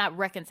 Like, I'm not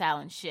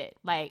reconciling shit.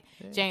 Like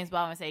James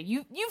Baldwin said,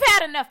 you've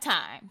had enough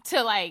time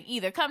to like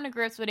either come to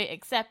grips with it,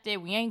 accept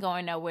it, we ain't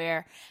going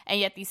nowhere, and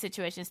yet these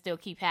situations still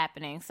keep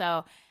happening.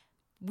 So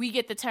we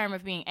get the term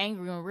of being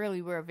angry when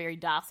really we're a very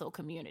docile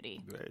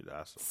community. Very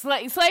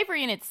docile.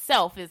 Slavery in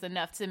itself is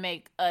enough to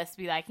make us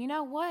be like, you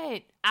know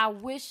what? I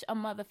wish a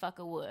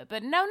motherfucker would.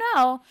 But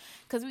no,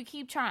 because we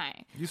keep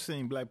trying. You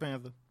seen Black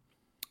Panther?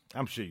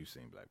 I'm sure you've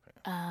seen Black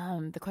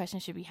Panther. The question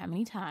should be, how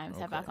many times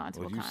have I gone to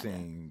Wakanda? You've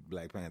seen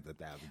Black Panther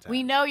 1,000 times.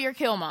 We know you're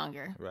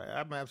Killmonger. Right,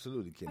 I'm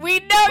absolutely kidding. We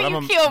know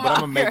you Killmonger.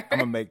 But I'm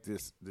gonna make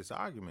this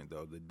argument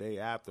though the day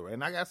after,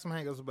 and I got some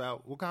hangups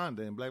about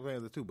Wakanda and Black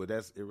Panther too, but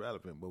that's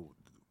irrelevant. But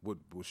what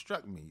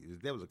struck me is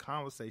there was a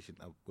conversation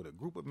with a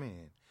group of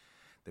men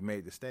that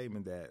made the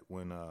statement that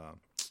when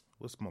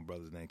what's my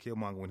brother's name,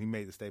 Killmonger, when he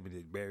made the statement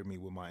that bury me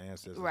with my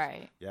ancestors,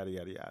 right? Yada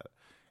yada yada.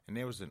 And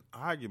there was an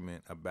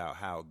argument about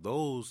how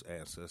those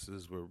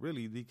ancestors were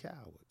really the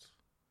cowards.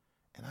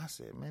 And I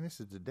said, man, this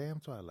is the damn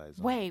Twilight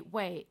Zone.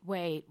 Wait.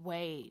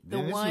 The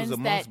ones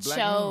that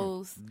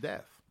chose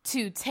death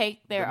to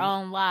take their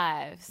own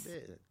lives.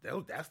 Yeah,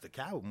 that's the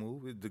coward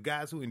move. The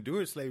guys who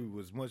endured slavery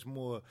was much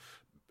more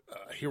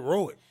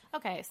heroic.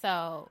 Okay,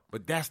 so.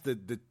 But that's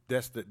the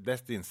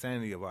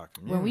insanity of our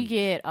community. When we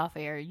get off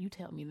air, you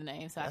tell me the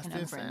name so I can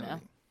unfriend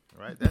them.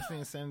 Right, that's the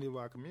insanity of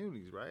our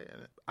communities, right?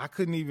 And I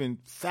couldn't even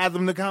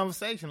fathom the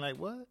conversation. Like,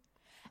 what?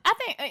 I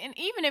think, and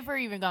even if we're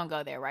even gonna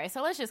go there, right?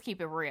 So let's just keep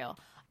it real.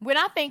 When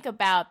I think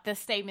about the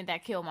statement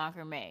that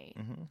Killmonger made,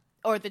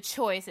 or the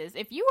choices,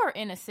 if you are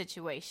in a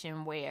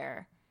situation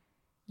where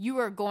you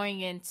are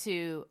going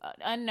into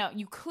unknown,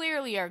 you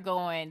clearly are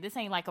going, this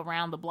ain't like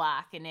around the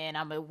block and then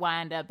I'm gonna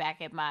wind up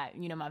back at my,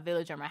 my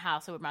village or my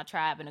house or with my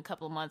tribe in a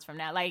couple of months from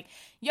now. Like,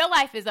 your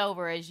life is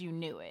over as you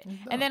knew it.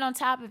 And then on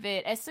top of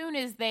it, as soon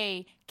as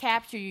they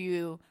capture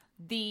you,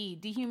 the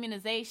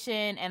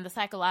dehumanization and the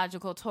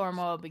psychological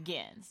turmoil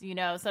begins,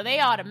 so they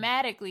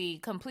automatically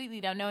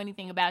completely don't know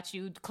anything about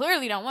you,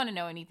 clearly don't want to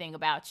know anything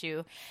about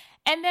you.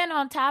 And then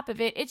on top of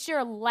it, it's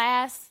your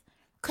last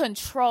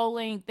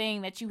controlling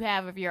thing that you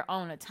have of your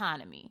own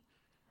autonomy.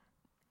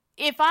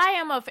 If I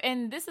am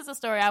and this is a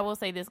story, I will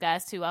say this,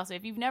 guys, too. Also,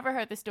 if you've never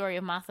heard the story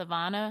of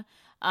Masavana,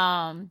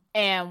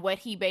 and what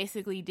he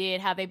basically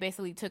did, how they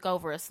basically took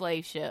over a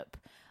slave ship,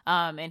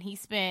 and he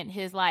ended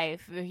his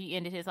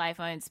life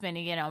on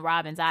spending it on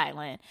Robben's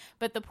Island.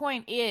 But the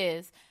point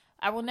is,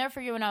 I will never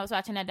forget when I was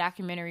watching that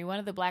documentary, one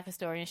of the Black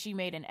historians, she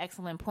made an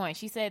excellent point.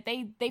 She said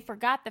they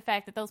forgot the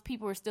fact that those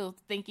people were still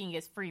thinking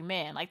as free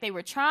men. Like, they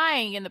were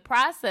trying in the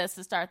process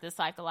to start this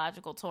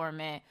psychological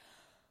torment,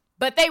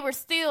 but they were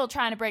still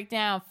trying to break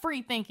down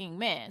free-thinking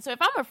men. So if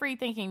I'm a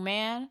free-thinking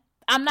man,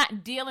 I'm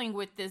not dealing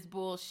with this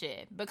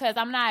bullshit, because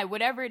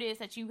whatever it is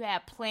that you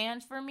have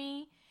planned for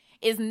me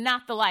is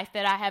not the life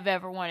that I have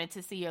ever wanted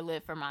to see or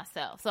live for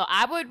myself. So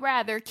I would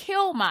rather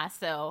kill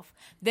myself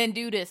than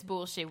do this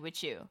bullshit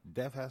with you.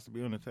 Death has to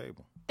be on the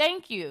table.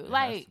 Thank you. It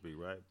has to be,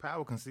 right?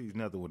 Power concedes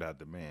nothing without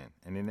demand.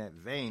 And in that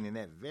vein, in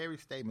that very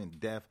statement,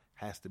 death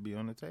has to be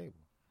on the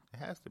table. It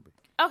has to be.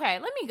 Okay,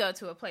 let me go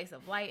to a place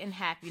of light and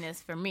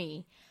happiness for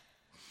me.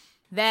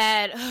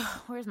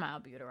 Where's my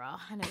albuterol?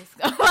 I know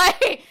this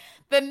like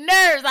the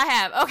nerves I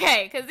have.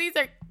 Okay, because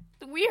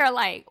we are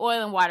like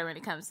oil and water when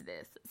it comes to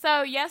this.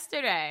 So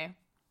yesterday,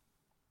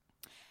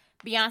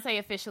 Beyonce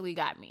officially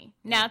got me.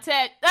 Now,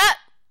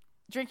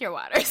 drink your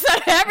water. So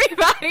to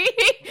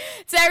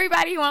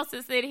everybody who wants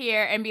to sit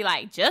here and be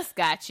like, just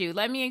got you,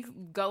 let me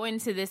go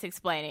into this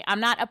explaining. I'm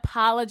not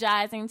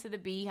apologizing to the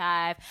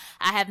Beehive.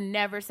 I have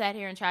never sat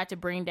here and tried to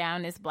bring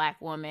down this Black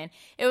woman.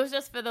 It was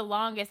just, for the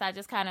longest, I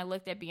just kind of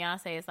looked at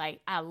Beyonce as like,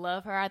 I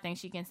love her. I think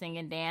she can sing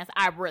and dance.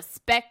 I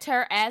respect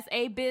her as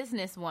a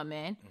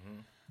businesswoman.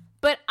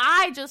 But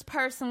I just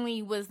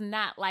personally was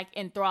not, like,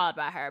 enthralled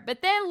by her.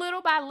 But then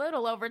little by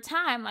little over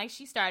time, like,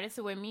 she started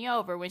to win me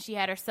over when she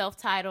had her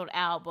self-titled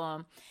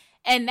album.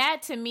 And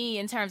that, to me,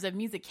 in terms of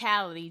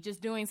musicality,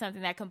 just doing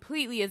something that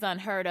completely is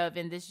unheard of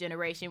in this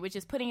generation, which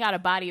is putting out a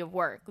body of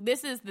work.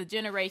 This is the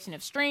generation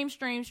of stream,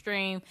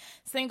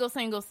 single,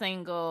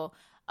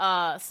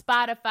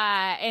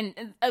 Spotify.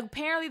 And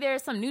apparently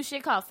there's some new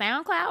shit called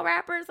SoundCloud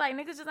rappers. Like,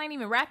 niggas just ain't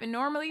even rapping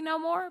normally no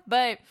more.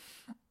 But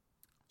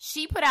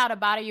she put out a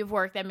body of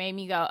work that made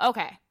me go,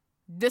 okay,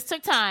 this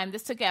took time,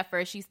 this took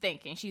effort, she's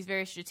thinking, she's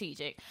very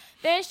strategic.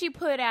 Then she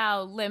put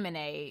out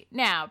Lemonade.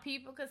 Now,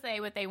 people could say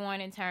what they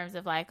want in terms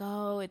of like,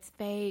 oh, it's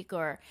fake,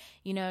 or,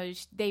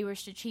 they were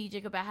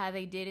strategic about how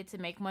they did it to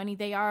make money.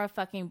 They are a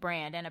fucking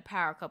brand and a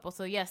power couple,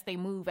 so yes, they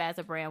move as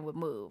a brand would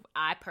move.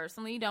 I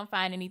personally don't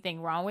find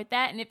anything wrong with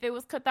that, and if it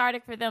was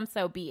cathartic for them,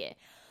 so be it.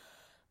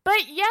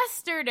 But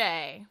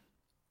yesterday,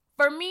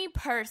 for me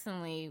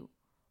personally,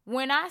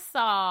 when I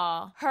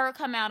saw her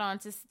come out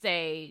onto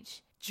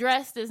stage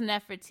dressed as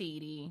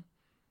Nefertiti,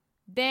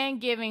 then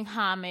giving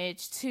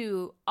homage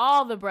to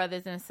all the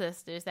brothers and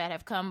sisters that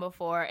have come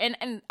before.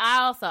 And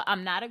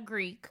I'm not a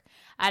Greek.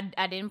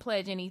 I didn't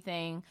pledge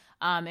anything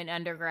in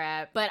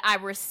undergrad, but I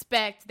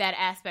respect that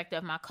aspect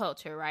of my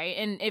culture, right?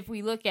 And if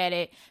we look at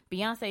it,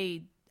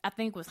 Beyonce, I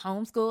think, was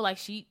homeschooled. Like,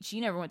 she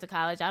never went to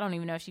college. I don't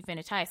even know if she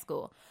finished high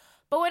school.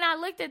 But when I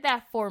looked at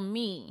that for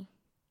me,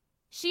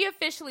 she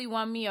officially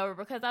won me over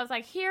because I was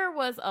like, here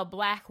was a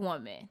black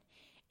woman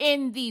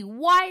in the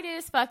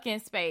widest fucking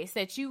space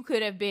that you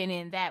could have been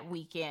in that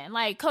weekend.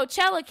 Like,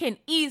 Coachella can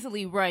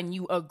easily run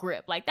you a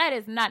grip. Like, that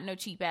is not no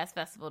cheap-ass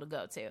festival to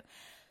go to.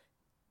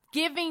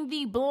 Giving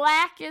the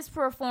blackest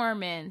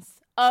performance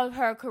of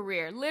her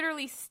career,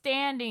 literally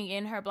standing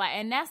in her black.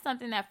 And that's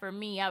something that for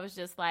me, I was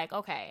just like,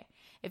 okay,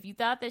 if you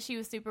thought that she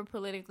was super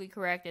politically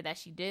correct, or that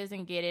she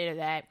doesn't get it, or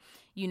that,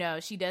 you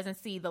know, she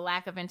doesn't see the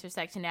lack of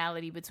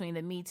intersectionality between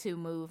the Me Too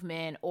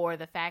movement, or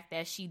the fact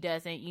that she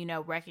doesn't, you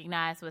know,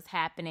 recognize what's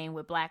happening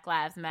with Black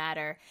Lives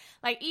Matter,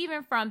 like,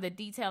 even from the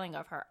detailing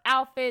of her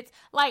outfits,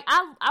 like,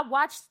 I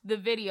watched the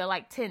video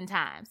like 10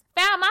 times,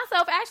 found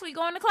myself actually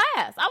going to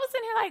class. I was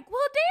sitting here like,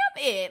 well,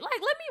 damn it, like,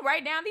 let me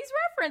write down these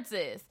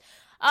references.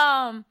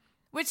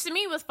 Which to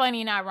me was funny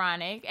and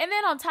ironic. And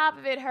then on top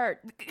of it, her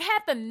had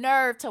the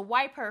nerve to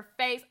wipe her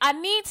face. I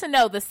need to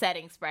know the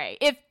setting spray.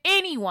 If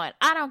anyone,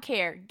 I don't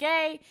care,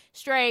 gay,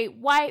 straight,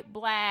 white,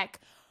 black,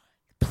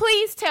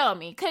 please tell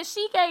me. Because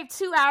she gave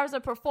 2 hours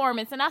of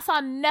performance and I saw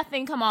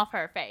nothing come off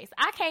her face.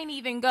 I can't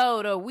even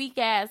go to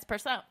weak-ass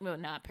Persona. Well,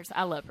 not Persona.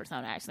 I love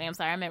Persona, actually. I'm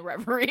sorry, I meant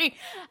Reverie.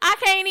 I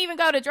can't even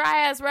go to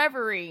dry-ass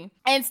Reverie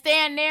and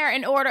stand there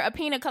and order a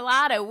pina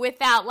colada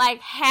without, like,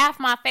 half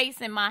my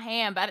face in my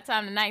hand by the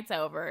time the night's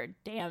over.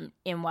 Damn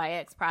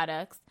NYX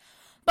products.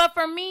 But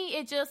for me,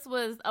 it just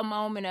was a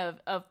moment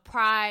of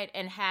pride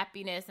and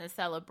happiness and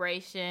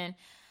celebration.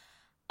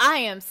 I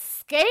am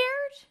scared.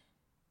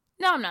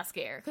 No, I'm not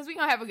scared because we're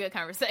going to have a good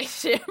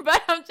conversation.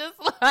 But I'm just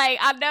like,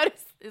 I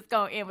noticed it's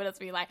going to end with us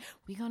being like,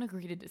 we're going to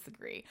agree to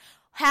disagree.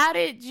 How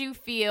did you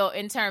feel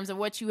in terms of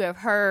what you have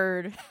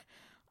heard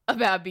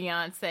about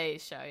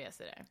Beyonce's show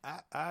yesterday?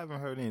 I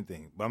haven't heard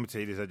anything. But I'm going to tell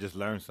you this. I just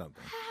learned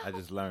something. I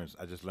just learned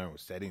what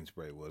setting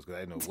spray was because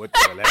I didn't know what the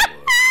hell that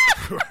was.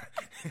 What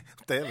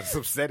the hell is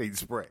some setting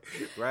spray,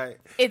 right?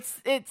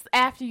 It's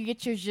after you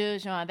get your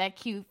zhuzh on, that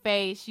cute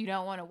face, you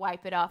don't want to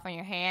wipe it off on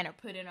your hand or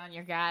put it on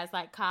your guy's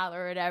like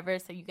collar or whatever.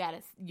 So you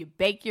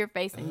bake your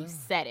face and you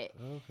set it,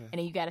 okay. And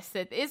then you gotta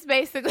sit. It's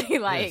basically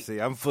like, yeah, see,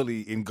 I'm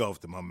fully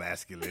engulfed in my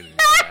masculinity.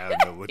 I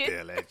don't know what the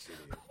hell that shit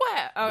is.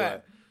 What?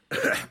 Okay.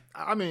 But,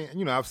 I mean,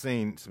 you know, I've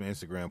seen some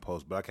Instagram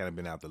posts, but I kind of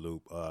been out the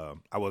loop.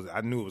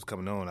 I knew it was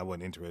coming on. I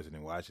wasn't interested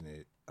in watching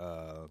it.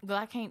 Well,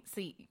 I can't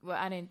see. Well,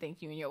 I didn't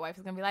think you and your wife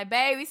was gonna be like,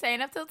 "Babe, we staying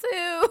up till 2."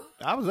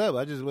 I was up.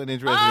 I just wasn't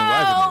interested in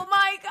watching it. Oh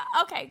my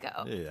god! Okay,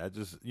 go. Yeah, I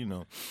just, you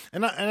know,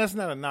 and that's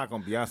not a knock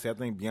on Beyonce. I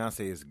think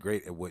Beyonce is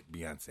great at what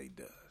Beyonce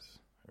does.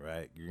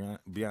 Right?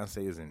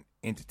 Beyonce is an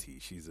entity.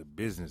 She's a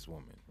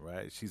businesswoman.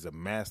 Right? She's a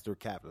master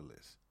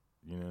capitalist.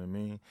 You know what I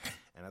mean?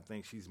 And I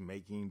think she's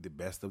making the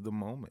best of the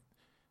moment,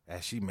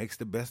 as she makes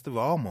the best of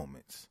all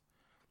moments.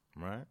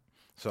 Right?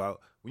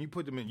 So when you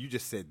put them in, you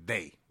just said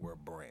they were a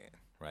brand.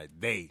 Right,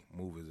 they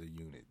move as a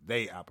unit.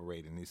 They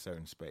operate in this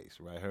certain space.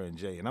 Right, her and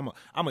Jay, and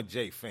I'm a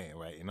Jay fan.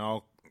 Right, and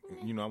all,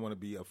 you know, I want to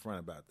be upfront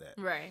about that.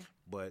 Right,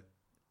 but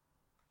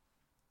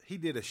he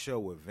did a show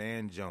with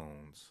Van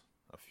Jones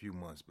a few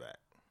months back.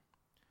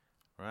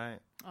 Right.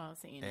 Oh,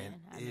 CNN. And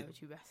I know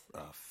what you guys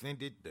said.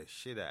 Offended the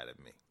shit out of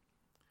me.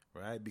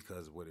 Right,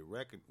 because what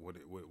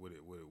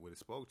it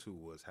spoke to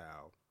was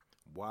how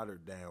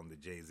watered down the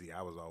Jay-Z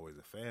I was always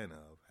a fan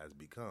of has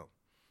become.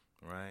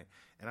 Right?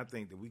 And I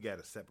think that we got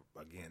to separate,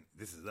 again,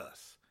 this is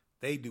us.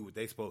 They do what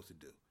they supposed to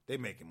do. They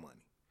making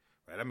money.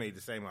 Right? I made the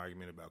same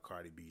argument about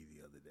Cardi B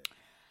the other day.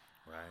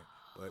 Right?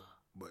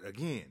 But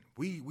again,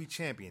 we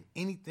champion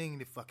anything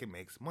that fucking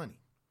makes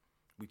money.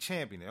 We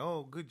champion it.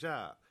 Oh, good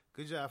job.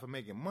 Good job for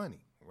making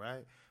money.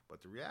 Right?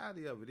 But the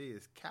reality of it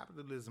is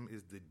capitalism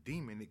is the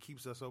demon that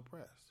keeps us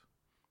oppressed.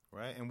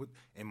 Right? And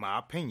in my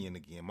opinion,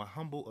 again, my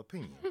humble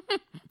opinion,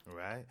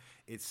 right?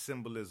 It's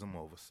symbolism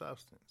over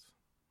substance.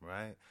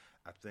 Right?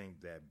 I think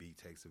that B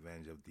takes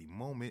advantage of the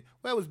moment.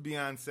 Where was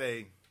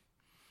Beyonce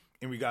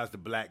in regards to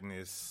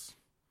blackness?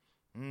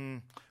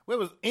 Where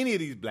was any of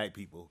these black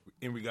people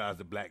in regards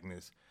to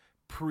blackness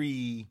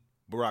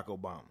pre-Barack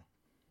Obama?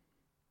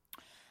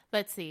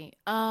 Let's see.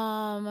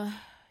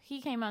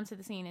 He came onto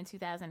the scene in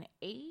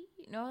 2008.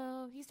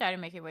 No, he started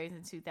making waves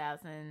in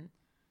 2007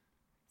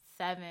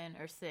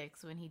 or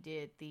 6 when he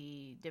did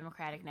the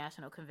Democratic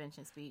National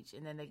Convention speech,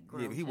 and then they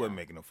grew. Yeah, he wasn't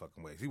making no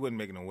fucking waves. He wasn't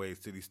making no waves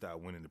till he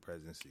started winning the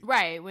presidency.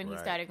 Right, when he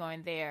started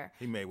going there.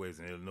 He made waves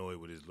in Illinois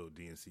with his little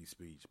DNC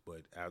speech,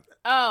 but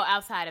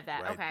outside of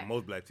that, right, okay.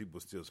 Most black people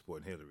still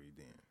supporting Hillary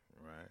then,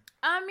 right?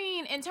 I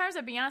mean, in terms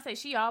of Beyonce,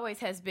 she always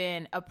has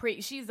been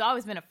she's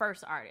always been a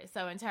first artist.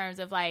 So in terms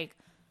of like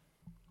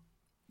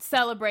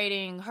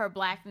celebrating her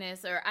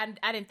blackness, or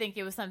I didn't think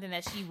it was something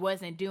that she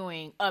wasn't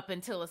doing up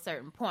until a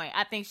certain point.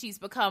 I think she's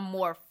become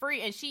more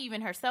free, and she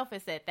even herself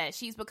has said that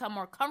she's become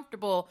more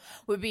comfortable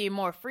with being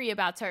more free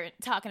about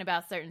talking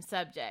about certain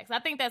subjects. I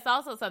think that's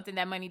also something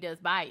that money does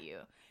buy you.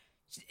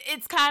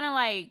 It's kind of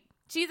like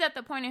she's at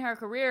the point in her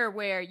career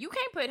where you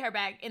can't put her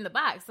back in the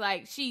box.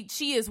 Like she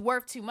is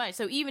worth too much.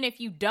 So even if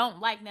you don't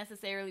like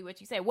necessarily what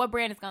you say, what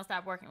brand is going to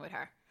stop working with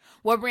her?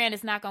 What brand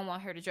is not going to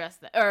want her to dress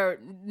or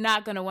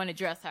not going to want to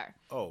dress her?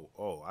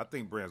 Oh, I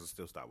think brands will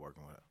still stop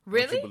working with her.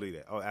 Really? Don't you believe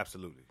that? Oh,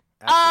 absolutely.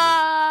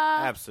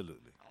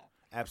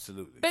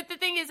 Absolutely. But the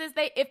thing is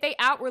if they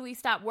outwardly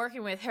stop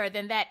working with her,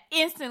 then that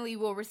instantly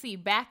will receive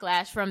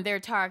backlash from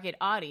their target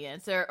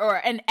audience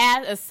or as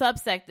a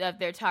subsect of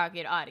their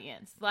target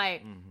audience.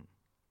 Like,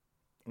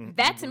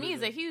 that to me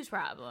is a huge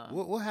problem.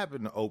 What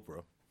happened to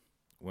Oprah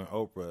when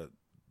Oprah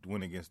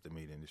went against the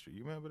meat industry?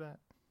 You remember that?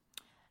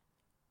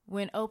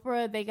 When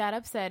Oprah, they got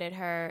upset at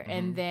her,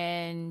 and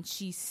then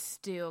she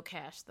still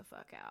cashed the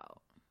fuck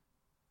out.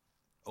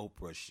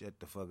 Oprah shut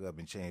the fuck up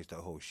and changed her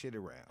whole shit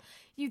around.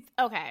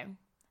 Okay.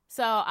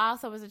 So I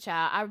also was a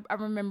child. I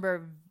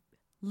remember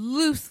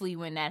loosely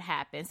when that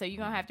happened. So you're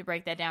going to have to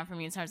break that down for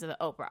me in terms of the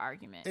Oprah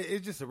argument.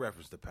 It's just a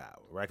reference to power,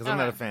 right? Because I'm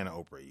not a fan of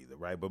Oprah either,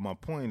 right? But my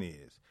point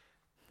is,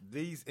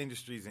 these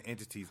industries and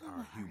entities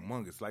are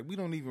humongous. Like, we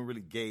don't even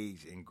really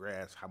gauge and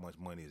grasp how much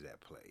money is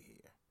at play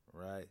here,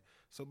 right?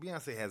 So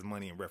Beyonce has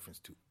money in reference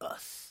to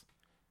us.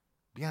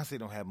 Beyonce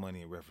don't have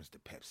money in reference to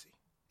Pepsi.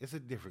 It's a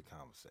different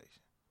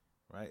conversation,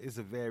 right? It's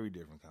a very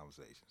different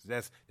conversation.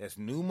 That's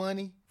new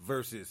money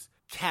versus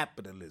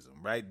capitalism,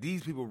 right?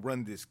 These people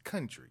run this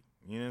country.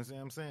 You know what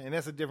I'm saying? And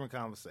that's a different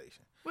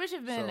conversation. Which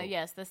have been,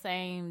 the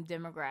same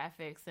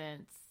demographic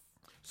since.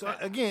 So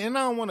again,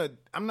 and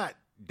I'm not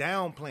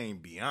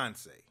downplaying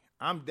Beyonce.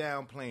 I'm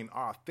downplaying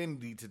our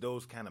affinity to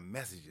those kind of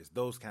messages,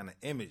 those kind of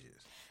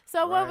images.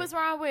 So what was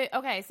wrong with,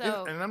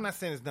 and I'm not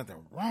saying there's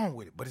nothing wrong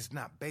with it, but it's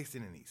not based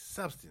in any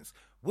substance.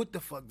 What the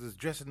fuck does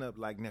dressing up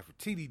like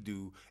Nefertiti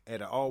do at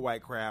an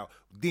all-white crowd,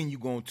 then you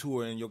go on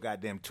tour and your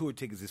goddamn tour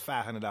tickets is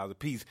 $500 a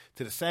piece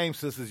to the same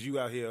sisters you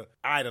out here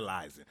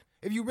idolizing?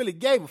 If you really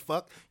gave a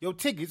fuck, your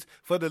tickets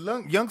for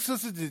the young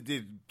sisters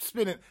that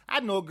spending, I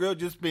know a girl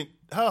just spent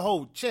her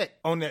whole check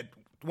on that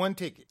one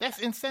ticket. That's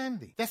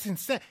insanity. That's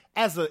insane.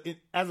 As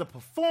a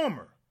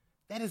performer,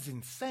 that is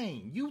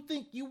insane. You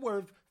think you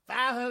worth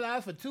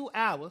 $500 for 2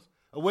 hours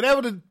or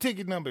whatever the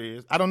ticket number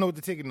is? I don't know what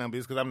the ticket number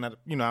is because I'm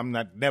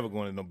not never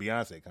going to no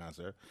Beyonce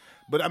concert.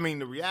 But I mean,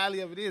 the reality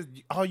of it is,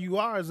 all you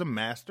are is a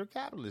master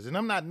capitalist, and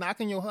I'm not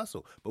knocking your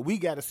hustle, but we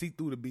got to see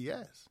through the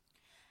BS.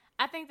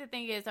 I think the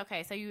thing is,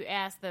 so you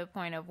asked the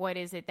point of what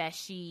is it that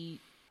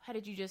how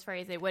did you just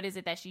phrase it? What is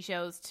it that she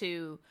shows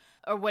to,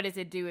 or what does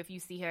it do if you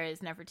see her as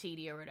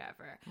Nefertiti or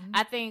whatever? Mm-hmm.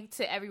 I think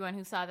to everyone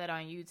who saw that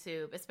on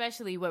YouTube,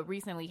 especially what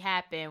recently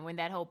happened when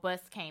that whole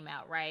bust came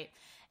out, right?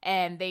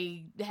 And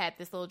they had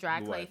this little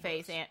dry clay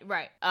face and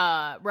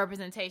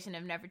representation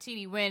of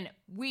Nefertiti, when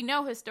we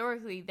know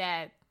historically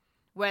that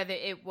whether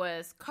it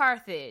was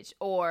Carthage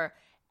or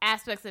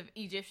aspects of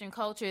Egyptian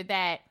culture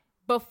that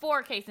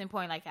before, case in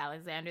point, like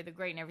Alexander the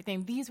Great and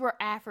everything, these were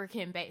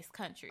African-based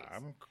countries.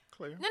 I'm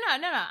clear. No,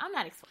 I'm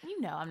not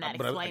explaining. I'm not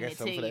explaining it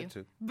to you.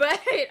 Too.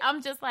 But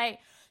I'm just like,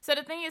 so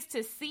the thing is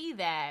to see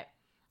that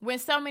when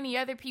so many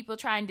other people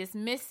try and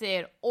dismiss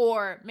it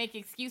or make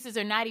excuses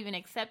or not even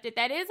accept it,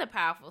 that is a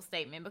powerful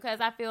statement,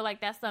 because I feel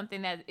like that's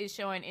something that is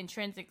showing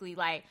intrinsically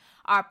like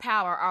our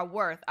power, our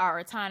worth, our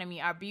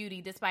autonomy, our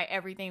beauty, despite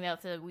everything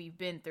else that we've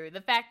been through.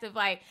 The fact of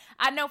like,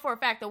 I know for a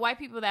fact the white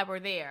people that were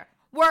there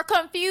were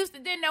confused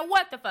and didn't know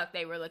what the fuck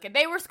they were looking.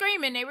 They were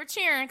screaming, they were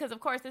cheering, because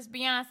of course it's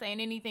Beyonce and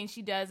anything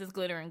she does is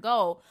glitter and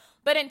gold.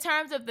 But in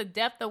terms of the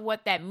depth of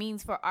what that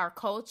means for our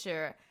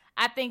culture,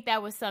 I think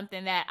that was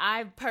something that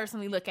I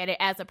personally look at it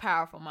as a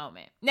powerful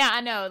moment. Now, I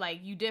know like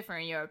you differ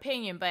in your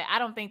opinion, but I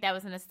don't think that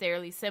was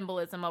necessarily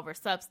symbolism over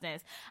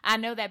substance. I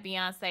know that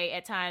Beyonce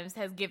at times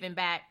has given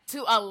back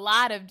to a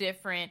lot of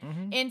different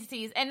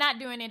entities, and not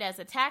doing it as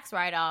a tax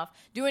write-off,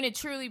 doing it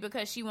truly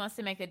because she wants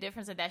to make a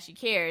difference and that she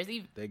cares.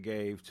 They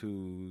gave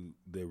to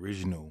the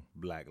original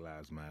Black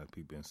Lives Matter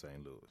people in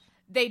St. Louis.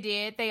 They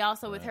did. They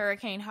also, with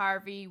Hurricane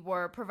Harvey,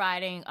 were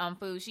providing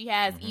food. She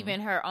has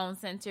even her own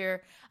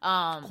center.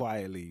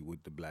 Quietly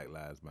with the Black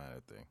Lives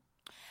Matter thing.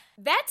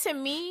 That, to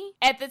me,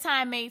 at the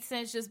time made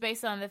sense just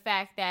based on the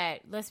fact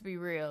that, let's be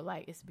real,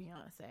 like, it's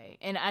Beyonce.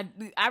 And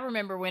I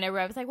remember whenever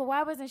I was like, well,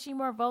 why wasn't she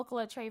more vocal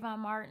at Trayvon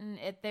Martin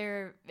at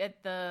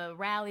the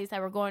rallies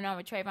that were going on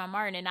with Trayvon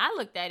Martin? And I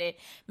looked at it,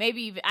 I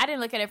didn't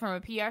look at it from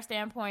a PR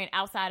standpoint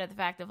outside of the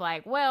fact of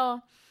like,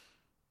 well,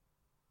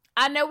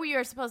 I know we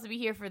are supposed to be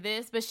here for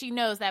this, but she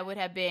knows that would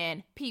have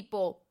been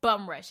people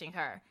bum rushing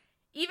her.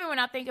 Even when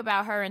I think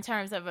about her in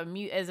terms of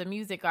as a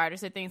music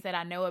artist, or things that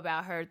I know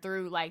about her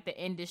through like the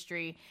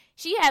industry,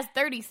 she has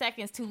 30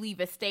 seconds to leave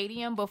a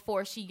stadium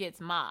before she gets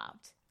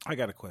mobbed. I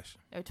got a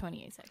question. Or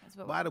 28 seconds.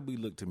 But why do we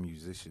look to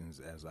musicians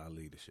as our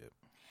leadership?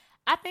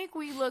 I think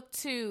we look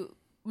to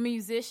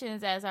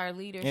musicians as our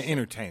leadership. And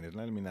entertainers.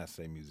 Let me not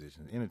say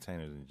musicians.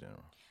 Entertainers in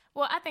general.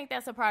 Well, I think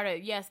that's a part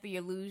of, yes, the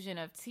illusion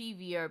of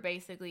TV, or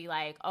basically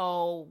like,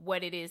 oh,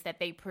 what it is that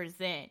they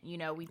present. You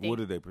know, we think. What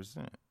do they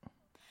present?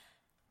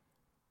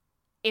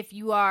 If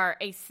you are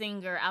a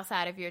singer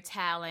outside of your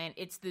talent,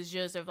 it's the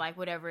zhuzh of like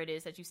whatever it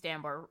is that you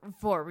stand for.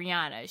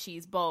 Rihanna,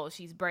 she's bold,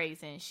 she's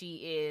brazen, she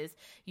is,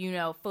 you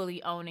know,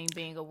 fully owning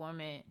being a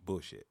woman.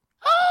 Bullshit.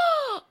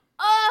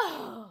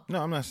 Oh!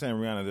 No, I'm not saying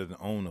Rihanna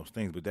doesn't own those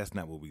things, but that's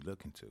not what we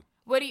look into.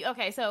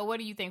 So what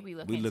do you think we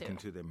look into? We look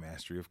into the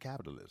mastery of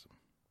capitalism.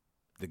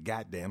 The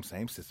goddamn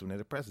same system that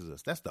oppresses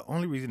us. That's the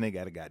only reason they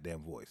got a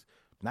goddamn voice.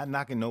 Not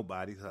knocking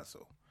nobody's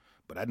hustle.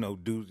 But I know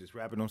dudes that's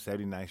rapping on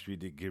 79th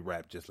Street that get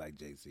rapped just like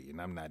Jay-Z, and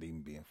I'm not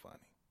even being funny.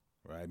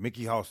 Right?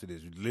 Mickey Halsted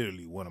is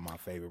literally one of my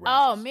favorite rappers.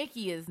 Oh,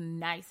 Mickey is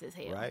nice as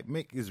hell. Right?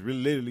 Mick is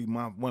literally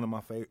one of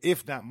my favorite,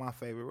 if not my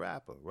favorite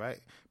rapper, right?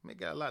 Mick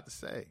got a lot to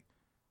say.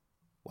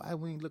 Why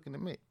we ain't looking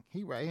at Mick?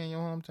 He right here in your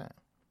hometown.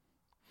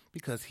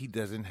 Because he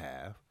doesn't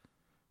have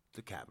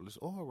the capitalist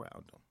aura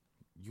around him.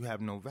 You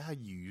have no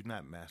value. You've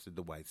not mastered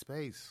the white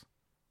space.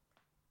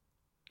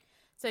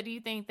 So do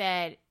you think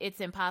that it's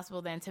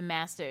impossible then to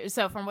master?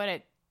 So from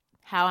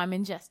how I'm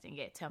ingesting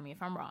it, tell me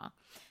if I'm wrong.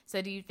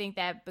 So do you think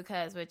that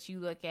because what you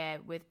look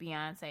at with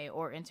Beyonce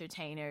or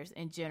entertainers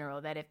in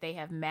general, that if they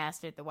have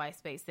mastered the white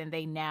space, then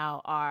they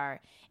now are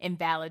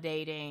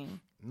invalidating?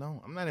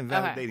 No, I'm not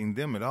invalidating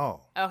them at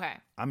all. Okay.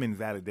 I'm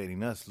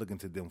invalidating us, looking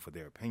to them for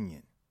their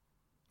opinion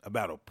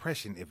about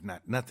oppression, if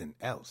not nothing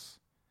else.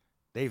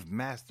 They've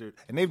mastered,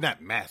 and they've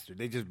not mastered,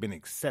 they've just been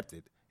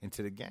accepted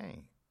into the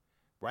game,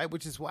 right?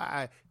 Which is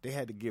why they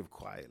had to give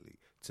quietly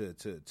to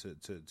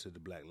the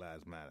Black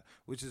Lives Matter,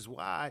 which is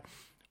why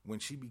when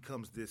she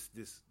becomes this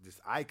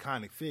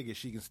iconic figure,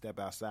 she can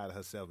step outside of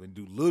herself and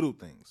do little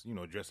things, you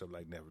know, dress up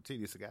like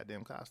Nefertiti. It's a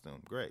goddamn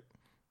costume. Great,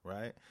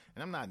 right?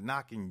 And I'm not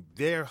knocking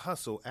their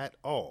hustle at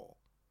all,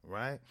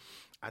 right?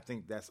 I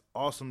think that's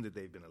awesome that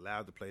they've been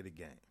allowed to play the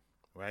game,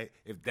 right?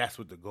 If that's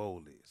what the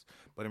goal is.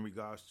 But in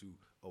regards to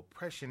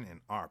oppression and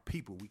our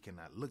people, we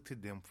cannot look to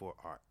them for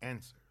our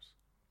answers.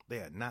 They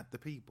are not the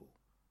people,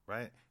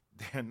 right?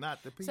 They're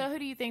not the people. So who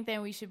do you think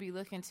then we should be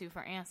looking to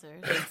for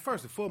answers?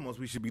 First and foremost,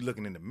 we should be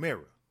looking in the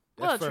mirror.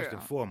 That's first true.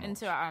 and foremost.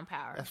 Into our own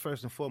power. That's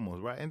first and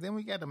foremost, right? And then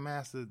we got to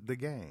master the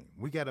game.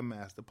 We got to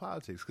master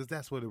politics, because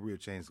that's where the real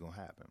change is going to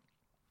happen.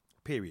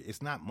 Period.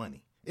 It's not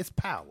money. It's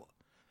power.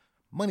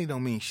 Money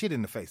don't mean shit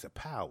in the face of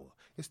power.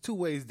 It's two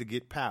ways to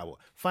get power: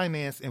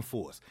 finance and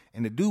force.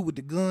 And the dude with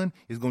the gun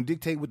is going to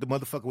dictate what the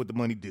motherfucker with the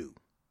money do.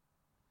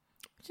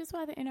 Which is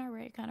why the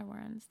NRA kind of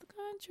runs the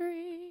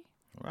country.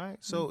 Right?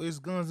 So it's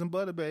guns and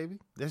butter, baby.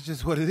 That's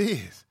just what it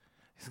is.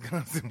 It's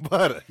guns and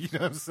butter. You know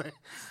what I'm saying?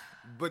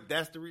 But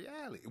that's the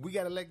reality. We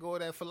got to let go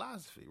of that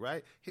philosophy,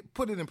 right?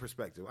 Put it in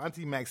perspective.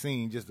 Auntie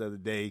Maxine just the other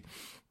day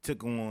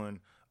took on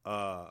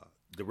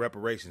the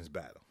reparations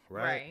battle,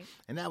 right?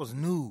 And that was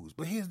news.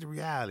 But here's the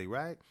reality,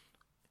 right?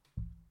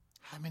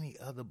 How many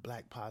other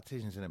black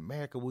politicians in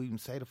America will even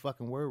say the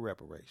fucking word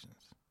reparations?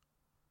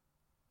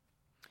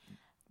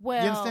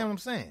 Well, you understand what I'm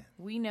saying?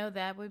 We know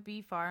that would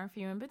be far and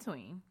few in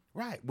between.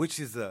 Right, which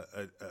is a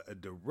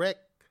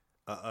direct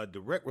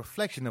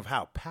reflection of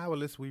how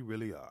powerless we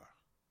really are.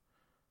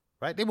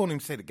 Right? They won't even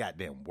say the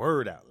goddamn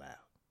word out loud.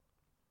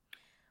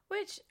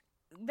 Which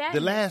the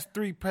last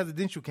 3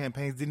 presidential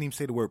campaigns didn't even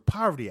say the word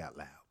poverty out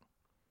loud.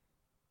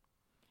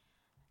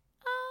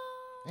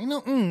 Ain't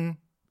no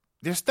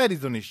There's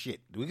studies on this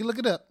shit. We can look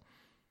it up.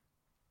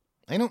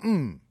 Ain't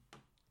no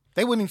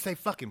They wouldn't even say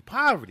fucking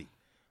poverty.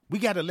 We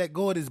got to let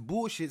go of this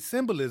bullshit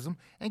symbolism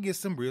and get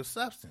some real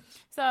substance.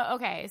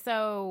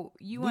 So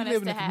you want us to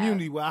have... We live in a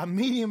community where our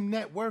median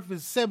net worth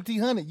is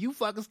 $1,700. You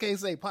fuckers can't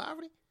say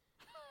poverty?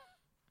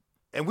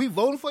 And we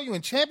voting for you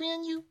and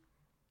championing you?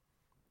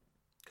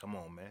 Come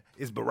on, man.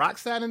 Is Barack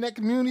signing that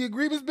community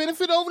agreements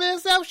benefit over there in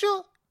South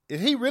Shore? Is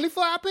he really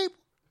for our people?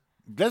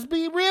 Let's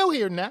be real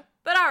here now.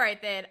 But all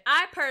right, then.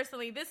 I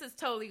personally, this is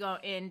totally going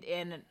to end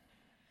in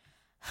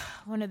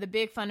one of the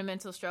big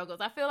fundamental struggles.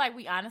 I feel like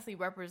we honestly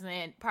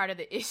represent part of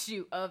the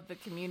issue of the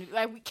community.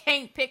 Like, we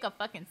can't pick a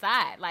fucking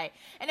side. Like,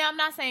 and I'm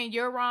not saying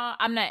you're wrong.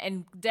 I'm not,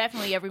 and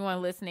definitely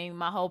everyone listening,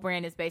 my whole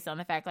brand is based on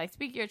the fact, like,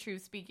 speak your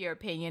truth, speak your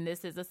opinion.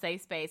 This is a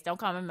safe space. Don't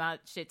come in my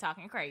shit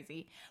talking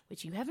crazy,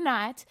 which you have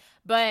not.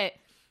 But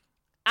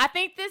I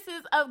think this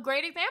is a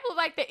great example of,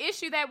 like, the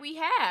issue that we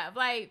have.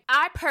 Like,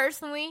 I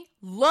personally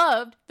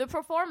loved the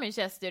performance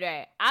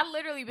yesterday. I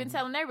literally been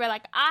telling everybody,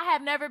 like, I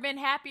have never been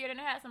happier than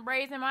to have some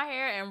braids in my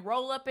hair and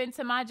roll up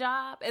into my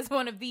job as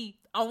one of the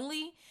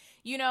only,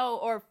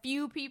 or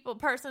few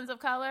persons of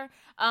color.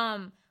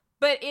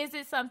 But is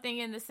it something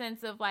in the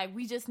sense of, like,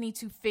 we just need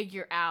to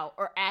figure out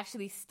or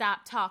actually stop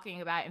talking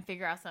about it and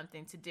figure out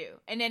something to do?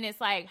 And then it's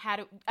like,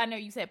 I know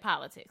you said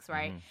politics,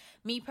 right? Mm-hmm.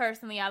 Me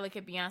personally, I look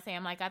at Beyonce,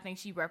 I'm like, I think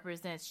she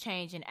represents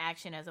change and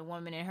action as a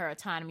woman in her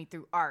autonomy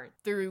through art,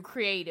 through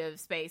creative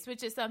space,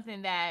 which is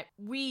something that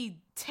we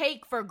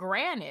take for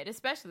granted,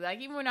 especially, like,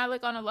 even when I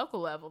look on a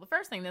local level, the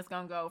first thing that's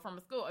going to go from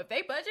a school, if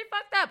they budget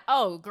fucked up,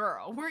 oh,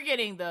 girl, we're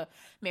getting the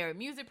merit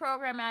music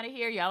program out of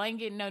here. Y'all ain't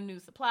getting no new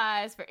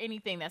supplies for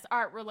anything that's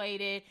art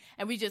related,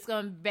 and we just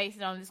going to base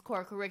it on this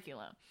core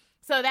curriculum.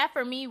 So that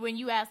for me, when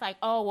you ask like,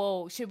 oh,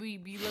 well, should we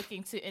be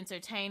looking to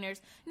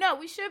entertainers? No,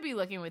 we should be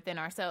looking within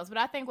ourselves. But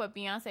I think what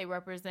Beyonce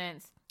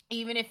represents,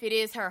 even if it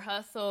is her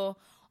hustle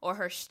or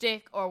her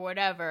shtick or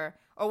whatever,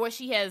 or what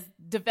she has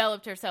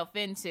developed herself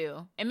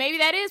into. And maybe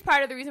that is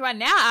part of the reason why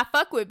now I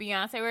fuck with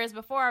Beyonce. Whereas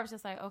before I was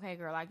just like, okay,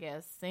 girl, I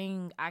guess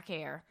sing, I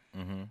care.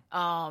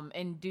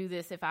 And do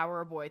this if I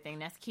were a boy thing.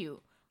 That's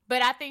cute.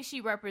 But I think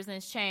she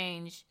represents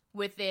change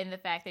within the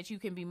fact that you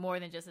can be more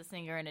than just a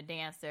singer and a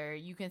dancer.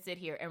 You can sit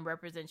here and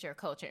represent your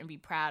culture and be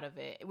proud of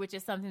it, which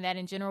is something that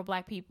in general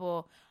Black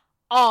people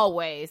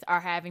always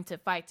are having to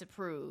fight to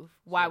prove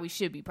why we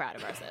should be proud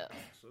of ourselves.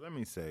 So let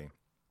me say,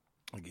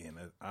 again,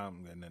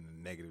 I'm got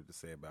nothing negative to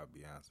say about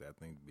Beyonce. I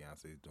think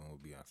Beyonce is doing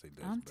what Beyonce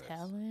does best.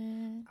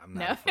 I'm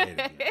not afraid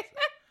of Beyonce.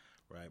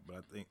 Right? But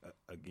I think,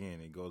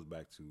 again, it goes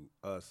back to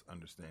us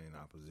understanding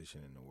our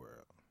position in the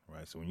world.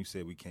 Right? So when you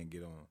say we can't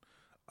get on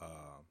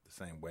the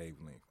same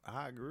wavelength,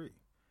 I agree.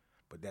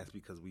 But that's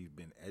because we've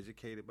been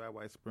educated by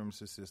white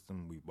supremacist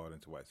system. We've bought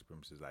into white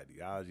supremacist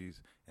ideologies,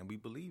 and we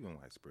believe in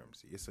white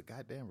supremacy. It's a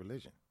goddamn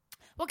religion.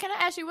 Well, can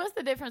I ask you, what's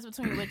the difference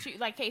between what you,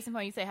 like, case in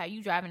point, you say how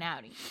you drive an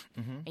Audi,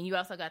 and you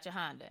also got your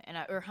Honda,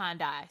 or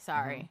Hyundai,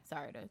 sorry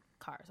to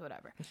cars,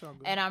 whatever.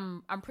 And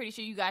I'm pretty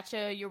sure you got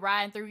your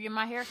riding through your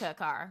My Haircut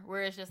car,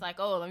 where it's just like,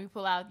 oh, let me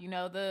pull out,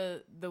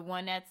 the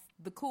one that's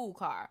the cool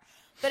car.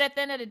 But at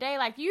the end of the day,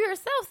 like, you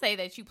yourself say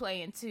that you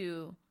play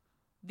into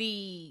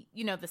the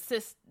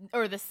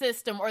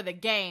system or the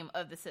game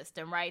of the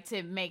system, right?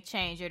 To make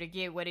change or to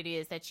get what it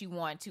is that you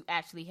want to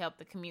actually help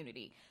the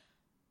community.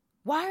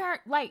 How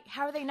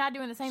are they not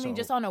doing the same thing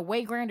just on a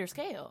way grander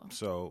scale?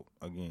 So,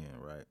 again,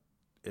 right,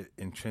 it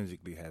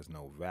intrinsically has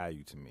no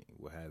value to me.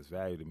 What has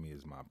value to me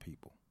is my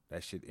people.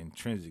 That shit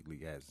intrinsically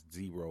has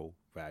zero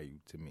value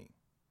to me,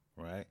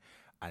 right?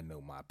 I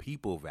know my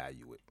people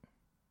value it.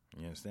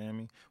 You understand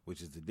me?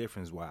 Which is the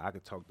difference why I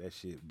could talk that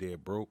shit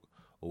dead broke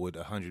or with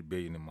 $100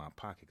 billion in my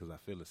pocket, because I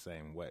feel the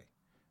same way,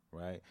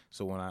 right?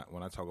 So when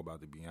I talk about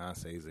the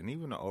Beyoncés and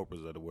even the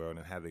Oprahs of the world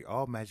and how they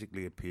all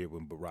magically appeared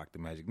when Barack the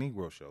Magic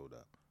Negro showed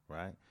up,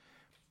 right?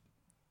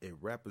 It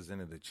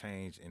represented a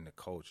change in the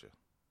culture,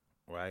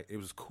 right? It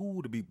was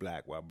cool to be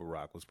black while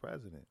Barack was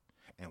president.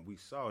 And we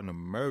saw an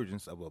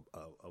emergence of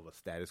a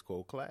status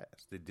quo class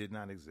that did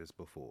not exist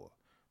before,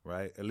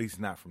 right? At least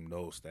not from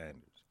those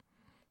standards,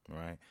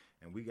 right?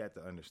 And we got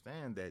to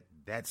understand that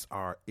that's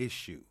our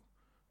issue,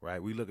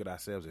 right? We look at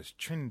ourselves as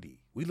trendy.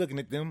 We look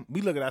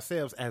at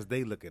ourselves as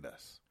they look at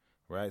us,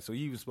 right? So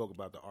you even spoke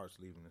about the arts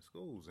leaving the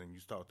schools, and you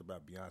talked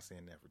about Beyonce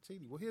and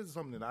Nefertiti. Well, here's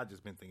something that I've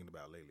just been thinking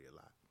about lately a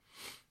lot.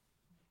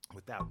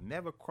 Without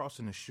never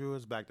crossing the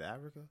shores back to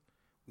Africa,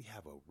 we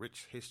have a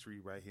rich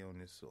history right here on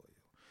this soil.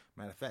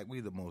 Matter of fact,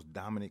 we're the most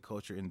dominant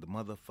culture in the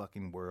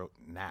motherfucking world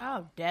now.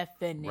 Oh,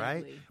 definitely.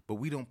 Right? But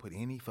we don't put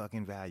any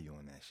fucking value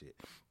on that shit.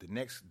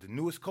 The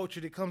newest culture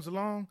that comes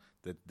along,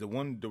 the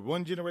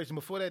one generation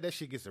before that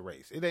shit gets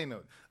erased. It ain't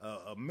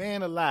a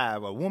man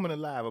alive, a woman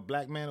alive, a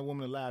black man, a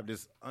woman alive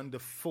that's under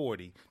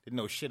 40 that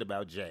knows shit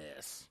about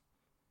jazz.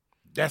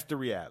 That's the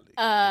reality.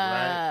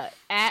 Right?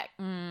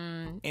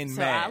 In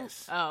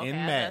mass. Okay, in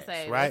mass,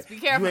 say, right? Be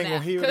careful. You ain't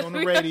gonna hear it on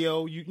the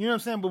radio. You know what I'm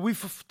saying? But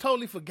we've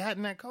totally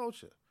forgotten that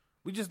culture.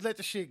 We just let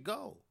the shit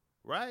go,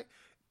 right?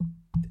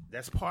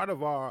 That's part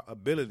of our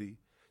ability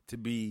to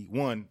be,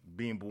 one,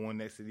 being born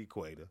next to the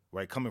equator,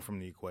 right? Coming from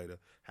the equator,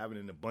 having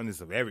an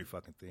abundance of every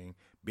fucking thing,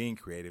 being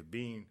creative,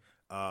 being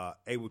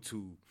able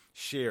to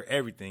share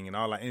everything and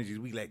all our energies.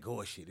 We let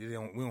go of shit. It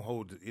don't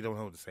hold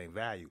the same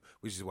value,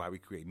 which is why we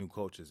create new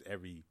cultures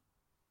every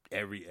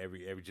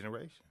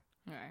generation,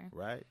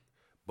 right?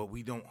 But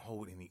we don't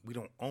we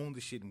don't own the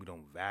shit and we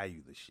don't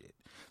value the shit.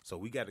 So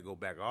we got to go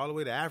back all the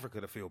way to Africa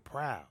to feel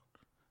proud.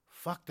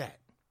 Fuck that.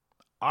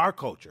 Our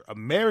culture,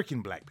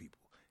 American black people,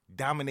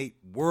 dominate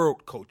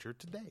world culture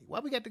today. Why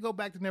we got to go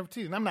back to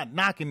Nefertiti? And I'm not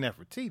knocking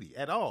Nefertiti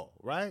at all,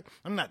 right?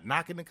 I'm not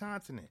knocking the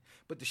continent.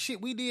 But the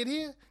shit we did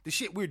here, the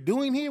shit we're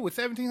doing here with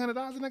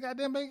 $1,700 in that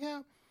goddamn bank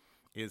account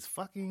is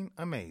fucking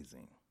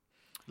amazing.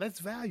 Let's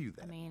value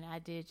that. I mean, I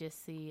did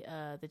just see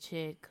the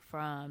chick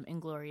from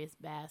Inglourious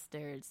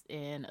Bastards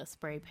in a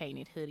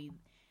spray-painted hoodie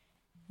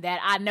that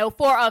I know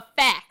for a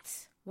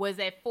fact was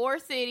at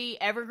Forest City,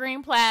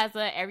 Evergreen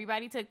Plaza.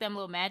 Everybody took them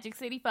little Magic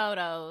City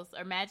photos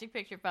or Magic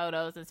Picture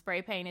photos and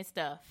spray-painted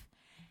stuff.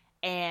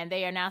 And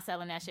they are now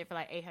selling that shit for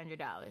like $800.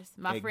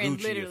 My friend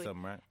Gucci literally... or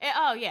something, right?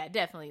 Oh, yeah,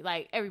 definitely.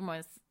 Like,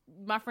 everyone's...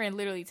 My friend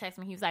literally texted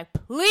me. He was like,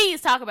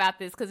 please talk about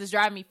this because it's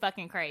driving me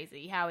fucking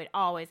crazy how it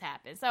always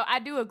happens. So I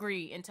do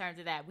agree in terms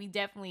of that.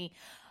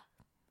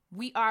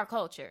 We are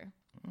culture.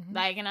 Mm-hmm.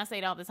 Like, and I say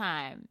it all the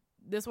time.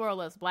 This world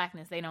loves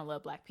blackness. They don't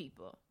love black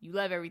people. You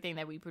love everything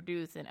that we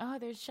produce. And, oh,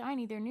 they're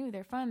shiny. They're new.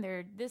 They're fun.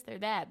 They're this, they're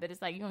that. But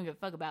it's like, you don't give a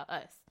fuck about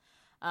us.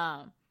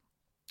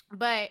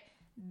 But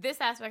this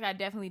aspect I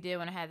definitely did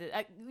when I had this.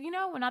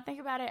 When I think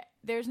about it,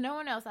 there's no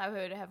one else I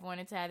would have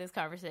wanted to have this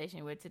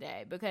conversation with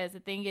today, because the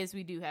thing is,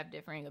 we do have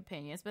differing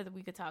opinions, but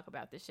we could talk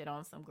about this shit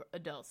on some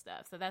adult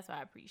stuff. So that's what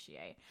I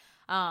appreciate.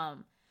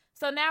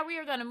 So now we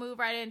are going to move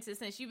right into,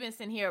 since you've been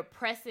sitting here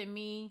pressing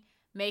me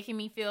making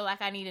me feel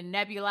like I need a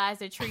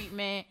nebulizer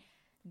treatment.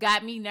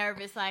 Got me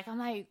nervous. Like, I'm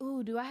like,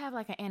 ooh, do I have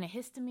like an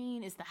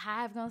antihistamine? Is the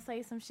hive gonna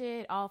say some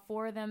shit? All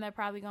 4 of them, they're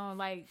probably gonna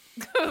like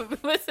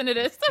listen to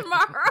this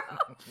tomorrow.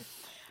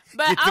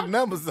 But get your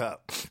numbers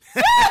up.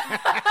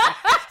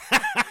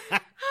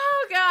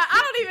 Oh God,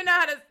 I don't even know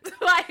how to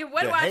like.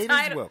 What do I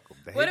title?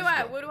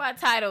 What do I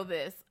title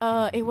this?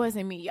 It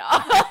wasn't me,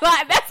 y'all.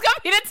 Like, that's gonna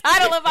be the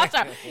title of our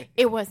show.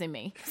 It wasn't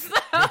me.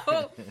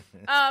 So,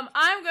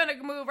 I'm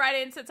gonna move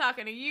right into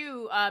talking to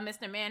you,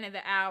 Mr. Man of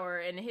the Hour,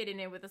 and hitting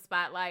it with the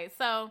spotlight.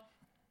 So,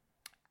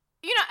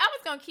 you know, I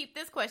was gonna keep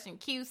this question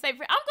cute. I'm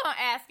gonna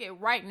ask it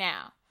right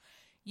now.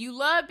 You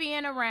love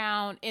being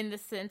around in the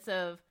sense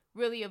of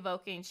really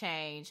evoking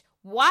change.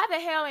 Why the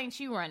hell ain't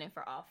you running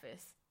for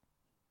office?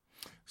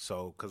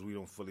 So, because we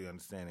don't fully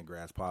understand and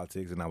grasp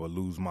politics, and I would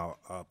lose my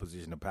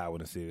position of power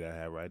in the city that I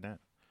have right now.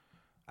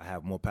 I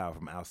have more power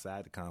from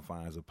outside the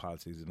confines of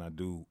politics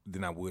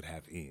than I would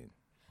have in.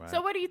 Right?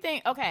 So, what do you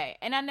think? Okay,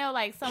 and I know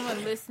like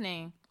someone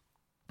listening.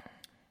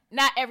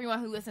 Not everyone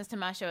who listens to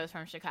my show is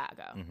from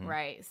Chicago,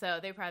 right? So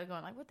they're probably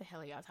going like, "What the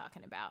hell are y'all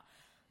talking about?"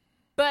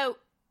 But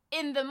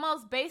in the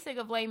most basic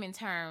of layman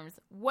terms,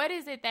 what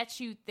is it that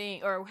you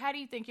think, or how do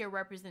you think your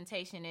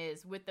representation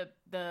is with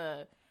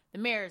the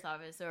mayor's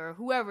office or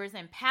whoever is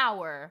in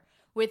power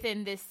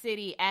within this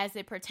city as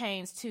it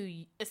pertains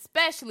to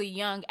especially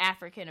young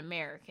African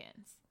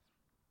Americans?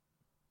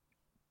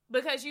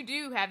 Because you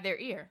do have their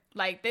ear.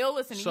 Like, they'll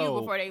listen to you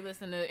before they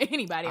listen to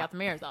anybody out the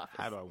mayor's office.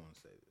 How do I want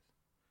to say this?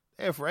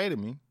 They're afraid of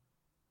me.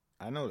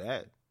 I know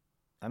that.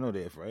 I know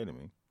they're afraid of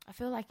me. I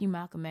feel like you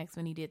Malcolm X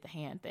when he did the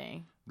hand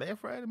thing. They're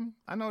afraid of me.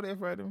 I know they're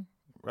afraid of me.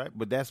 Right?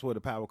 But that's where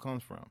the power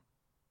comes from.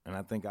 And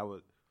I think I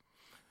would...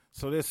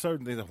 So there's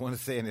certain things I want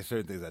to say and there's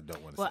certain things I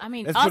don't want to say. Well, I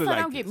mean, also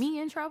don't get me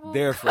in trouble.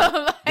 They're afraid.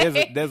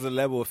 Like... there's a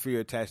level of fear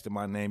attached to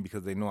my name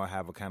because they know I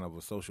have a kind of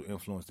a social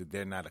influence that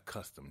they're not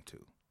accustomed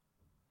to.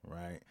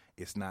 Right?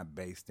 It's not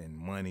based in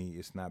money.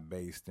 It's not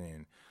based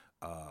in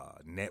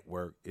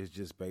network. It's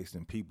just based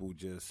in people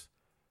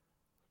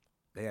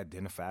they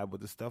identify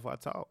with the stuff I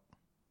talk.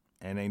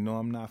 And they know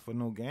I'm not for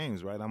no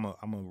games, right? I'm a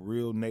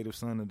real native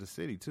son of the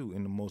city, too,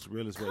 in the most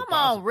realest way possible.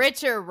 Come on,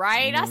 Richard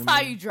Wright. You know I saw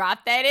you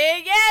drop that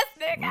in. Yes,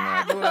 nigga.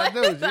 I do what I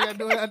do. You gotta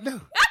do what I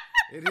do.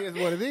 It is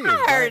what it is.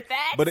 I heard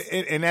that. But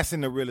and that's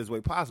in the realest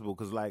way possible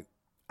because, like,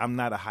 I'm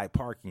not a Hyde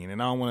Parkian.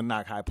 And I don't want to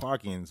knock Hyde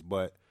Parkians,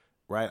 but,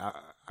 right,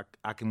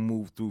 I can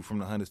move through from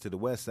the Hundreds to the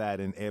West Side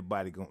and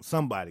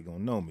somebody gonna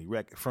know me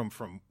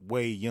from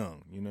way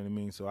young. You know what I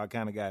mean? So I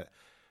kind of got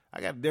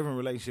a different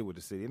relationship with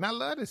the city. And I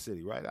love this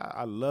city, right?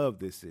 I love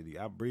this city.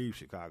 I breathe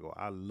Chicago.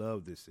 I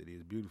love this city.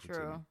 It's beautiful to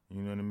me.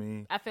 You know what I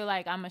mean? I feel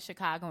like I'm a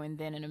Chicagoan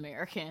then an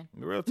American.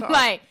 Real talk.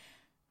 Like,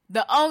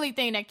 the only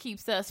thing that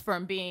keeps us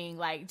from being,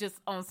 like, just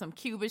on some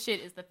Cuba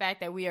shit is the fact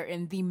that we are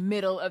in the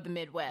middle of the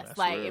Midwest. That's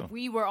like, real. If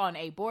we were on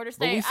a border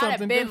state, I'd have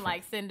been different.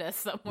 like, send us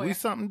somewhere. We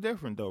something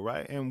different, though,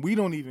 right? And we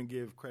don't even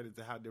give credit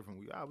to how different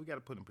we are. We got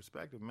to put in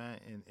perspective, man.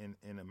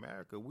 In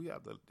America, we are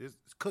this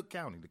Cook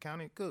County, the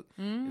county of Cook,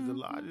 is the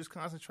largest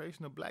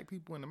concentration of black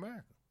people in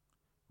America,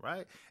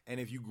 right? And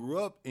if you grew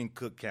up in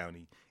Cook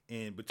County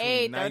in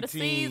between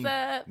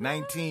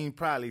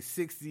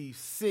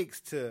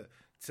 1966 to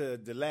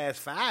the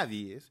last 5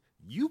 years,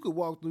 you could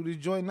walk through this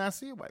joint and not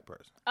see a white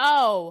person.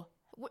 Oh.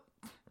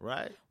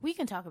 Right? We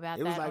can talk about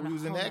that. It was like we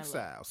was in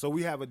exile. So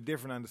we have a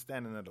different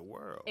understanding of the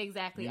world.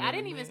 Exactly. You know I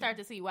didn't even start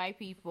to see white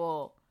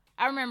people.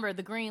 I remember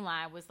the Green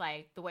Line was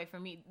like the way for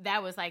me.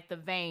 That was like the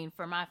vein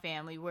for my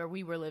family where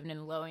we were living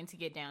in Low End to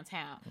get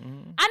downtown.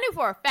 Mm-hmm. I knew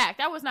for a fact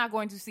I was not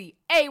going to see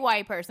a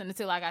white person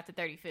until I got to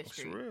 35th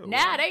Street. Real,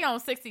 now they on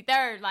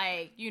 63rd.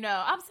 Like, you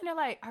know, I'm sitting there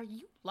like, are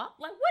you lost?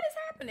 Like, what is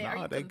happening?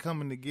 No, they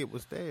coming to get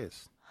what's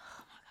theirs.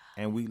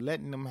 And we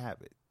letting them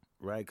have it,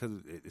 right? Because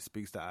it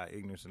speaks to our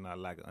ignorance and our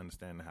lack of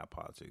understanding how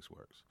politics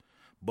works.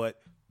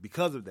 But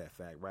because of that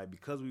fact, right,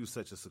 because we were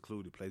such a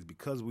secluded place,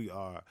 because we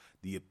are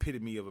the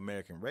epitome of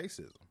American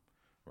racism,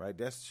 right,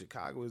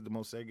 Chicago is the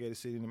most segregated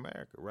city in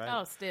America, right?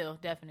 Oh, still,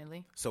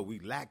 definitely. So we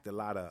lacked a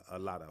lot of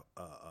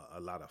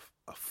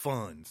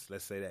funds,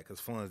 let's say that, because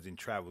funds didn't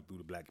travel through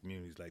the black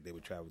communities like they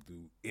would travel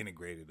through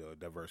integrated or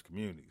diverse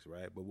communities,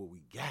 right? But what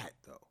we got,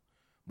 though,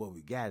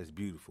 is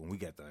beautiful, and we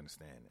got to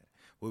understand that.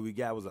 What we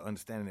got was an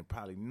understanding that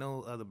probably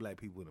no other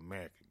black people in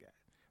America got,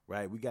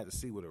 right? We got to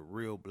see what a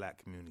real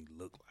black community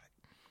look like,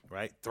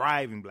 right?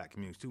 Thriving black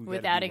communities, too.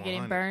 Without it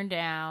getting burned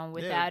down,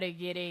 without it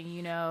getting,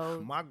 you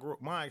know.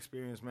 My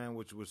experience, man,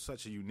 which was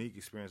such a unique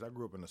experience, I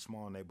grew up in a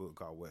small neighborhood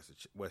called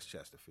West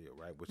Chesterfield,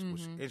 right? Which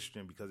was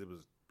interesting because it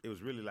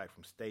was really like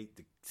from state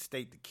to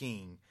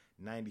King,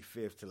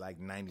 95th to like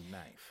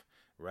 99th.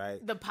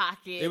 Right, the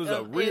pocket. It was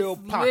a real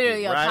pocket,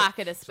 literally right? A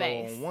pocket of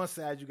space. So on one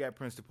side you got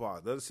Princeton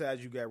Park, the other side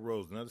you got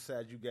Rose, the other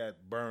side you got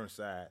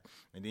Burnside,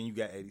 and then you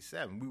got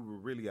 87. We were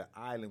really an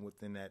island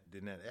within that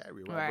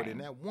area, right? But in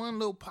that one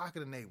little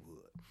pocket of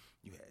neighborhood,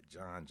 you had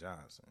John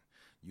Johnson.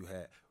 You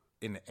had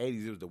in the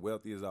 80s, it was the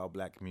wealthiest all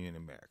black community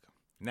in America.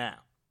 Now,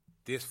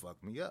 this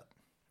fucked me up,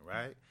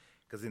 right?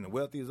 Because in the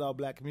wealthiest all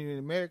black community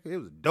in America, it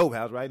was a dope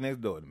house right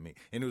next door to me,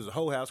 and it was a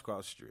whole house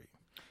across the street.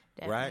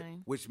 right?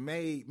 Which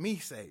made me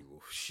say,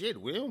 well,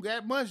 shit, we don't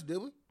got much, do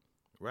we?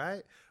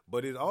 Right?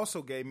 But it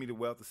also gave me the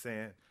wealth of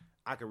saying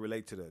I could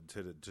relate to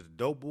the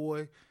dope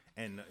boy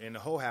and the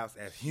whole house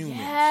as humans.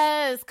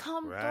 Yes,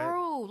 come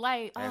through.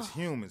 Like, as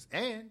humans.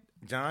 And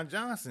John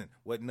Johnson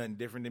wasn't nothing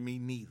different than me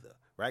neither.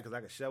 Right? Because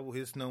I could shovel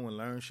his snow and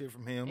learn shit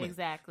from him.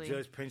 Exactly. And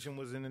Judge Pension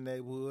was in the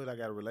neighborhood. I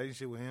got a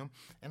relationship with him.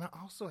 And I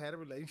also had a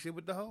relationship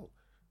with the hoe.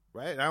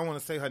 Right? And I don't want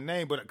to say her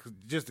name, but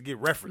just to get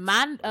reference.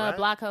 My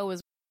block hoe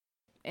was.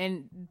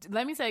 And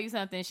let me tell you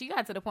something. She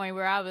got to the point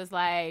where I was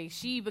like,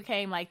 she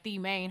became like the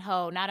main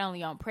hoe, not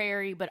only on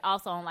Prairie, but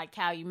also on like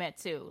Calumet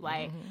too.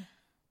 Like,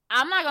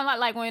 I'm not gonna lie.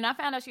 Like when I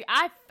found out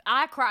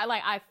I cried.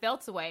 Like I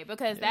felt away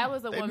because that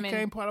was a woman.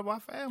 Became part of our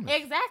family.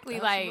 Exactly.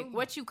 Absolutely. Like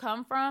what you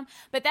come from.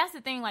 But that's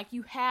the thing. Like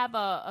you have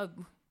a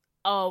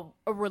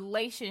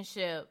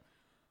relationship.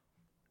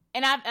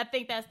 And I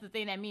think that's the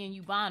thing that me and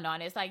you bond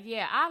on. It's like,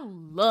 yeah, I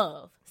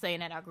love saying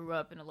that I grew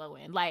up in the low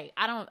end. Like,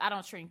 I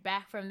don't shrink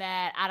back from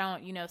that. I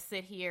don't,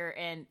 sit here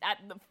and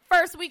the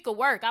first week of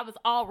work, I was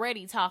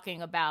already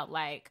talking about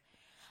like,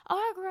 oh,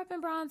 I grew up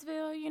in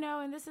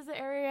Bronzeville, and this is the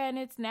area, and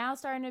it's now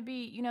starting to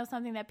be,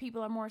 something that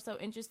people are more so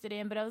interested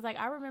in. But I was like,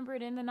 I remember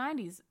it in the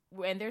 90s,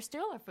 and there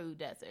still are food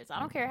deserts. I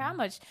don't care how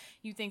much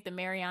you think the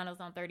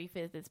Marianas on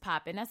 35th is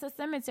popping. That's a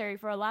cemetery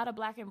for a lot of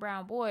black and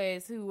brown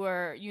boys who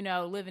were,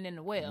 living in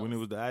the wilds. When it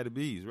was the Ida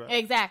B's, right?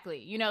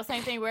 Exactly.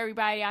 Same thing where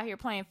everybody out here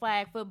playing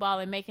flag football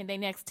and making their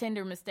next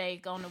Tinder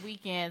mistake on the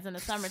weekends in the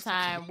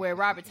summertime where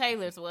Robert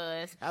Taylor's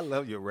was. I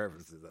love your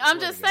references. I'm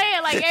just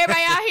saying, like,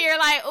 everybody out here,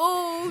 like,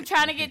 ooh,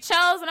 trying to get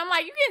chose. And I'm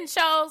like, you getting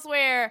chose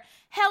where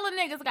hella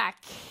niggas got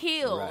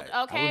killed,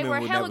 right. Okay? Where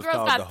hella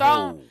girls got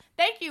thrown.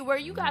 Thank you. Where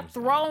you got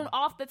thrown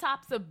off the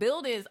tops of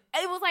buildings.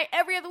 It was like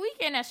every other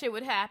weekend that shit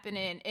would happen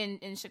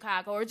in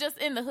Chicago or just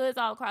in the hoods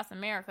all across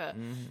America.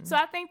 Mm-hmm. So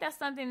I think that's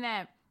something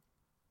that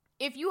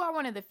if you are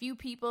one of the few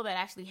people that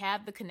actually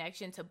have the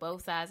connection to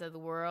both sides of the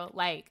world,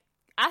 like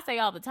I say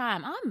all the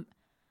time,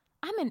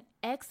 I'm an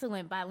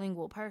excellent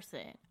bilingual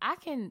person.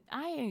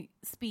 I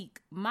speak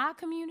my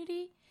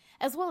community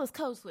as well as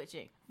code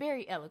switching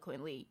very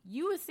eloquently.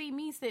 You would see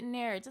me sitting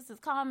there just as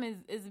calm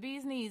as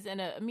bee's knees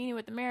in a meeting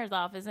with the mayor's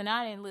office, and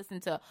I didn't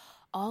listen to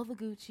all the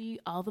Gucci,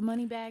 all the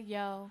money bag,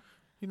 yo.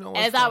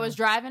 As I was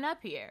driving up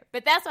here.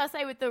 But that's what I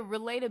say with the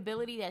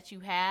relatability that you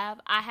have.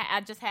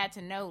 I just had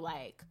to know,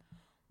 like,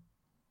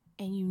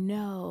 and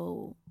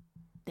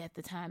that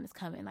the time is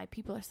coming. Like,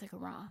 people are sick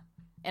of Ron.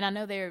 And I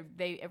know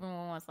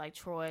everyone wants, like,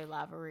 Troy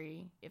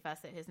Lavery, if I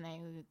said his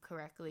name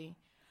correctly.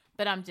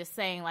 But I'm just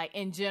saying, like,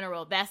 in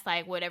general, that's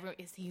like whatever.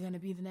 Is he going to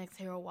be the next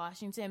Harold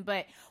Washington?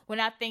 But when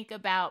I think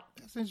about...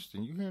 That's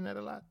interesting. You hearing that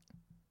a lot?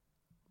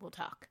 We'll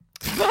talk.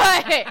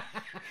 But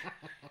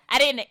I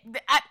didn't...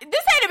 this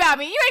ain't about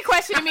me. You ain't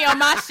questioning me on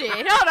my shit.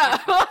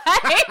 Hold on.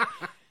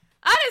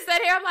 I just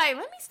sat here. I'm like,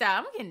 let me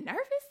stop. I'm getting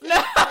nervous.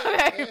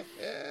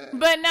 No.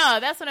 But no,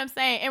 that's what I'm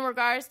saying. In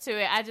regards to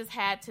it, I just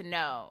had to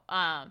know.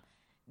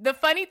 The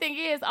funny thing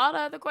is, all the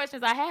other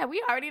questions I had,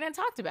 we already done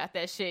talked about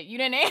that shit. You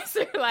didn't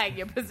answer, like,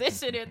 your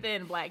position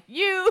within black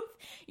youth.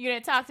 You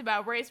didn't talk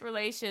about race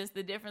relations,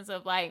 the difference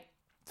of, like,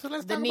 so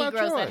let's the talk Negroes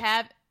about Troy. that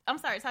have... I'm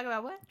sorry, talk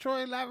about what?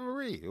 Troy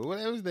Lavery, or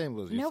whatever his name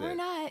was. No, we're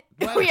not.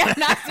 We are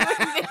not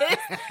doing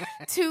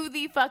this to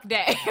the fuck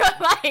day.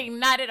 Like,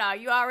 not at all.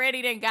 You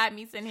already done got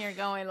me sitting here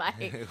going,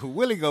 like...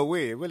 Willie go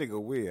weird. I'm rocking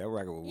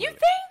with Willie. You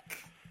think?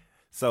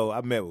 So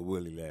I met with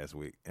Willie last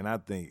week, and I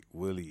think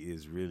Willie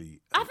is really...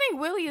 I think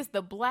Willie is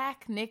the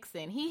black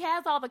Nixon. He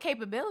has all the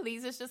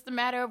capabilities. It's just a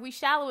matter of we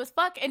shallow as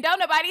fuck, and don't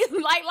nobody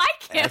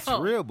like him. That's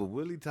real, but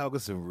Willie talking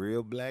some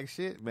real black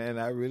shit, man.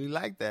 I really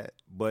like that.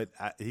 But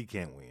he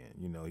can't win.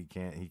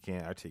 He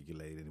can't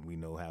articulate it, and we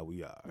know how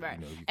we are. Right.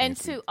 And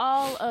to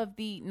all of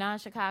the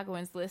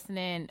non-Chicagoans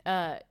listening,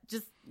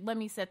 just let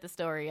me set the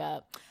story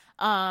up.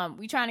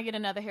 We trying to get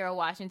another Harold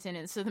Washington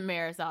into the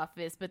mayor's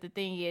office, but the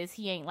thing is,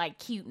 he ain't like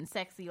cute and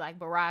sexy like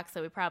Barack,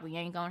 so it probably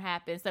ain't gonna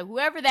happen. So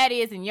whoever that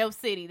is in your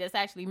city that's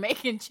actually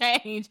making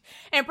change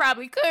and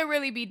probably could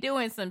really be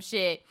doing some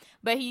shit,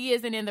 but he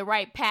isn't in the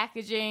right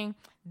packaging.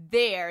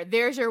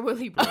 There's your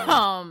Willie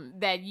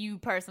that you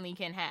personally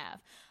can have.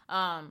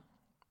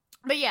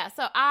 But yeah,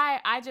 so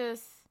I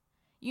just,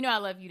 I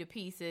love you to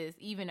pieces,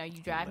 even though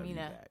you drive me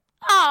nuts.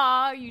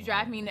 Oh, you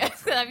drive me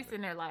nuts. I be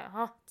sitting there like,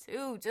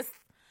 dude, just.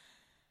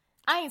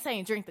 I ain't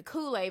saying drink the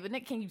Kool-Aid, but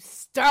Nick, can you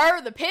stir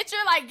the pitcher?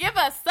 Like, give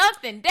us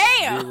something.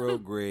 Damn. 0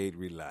 grade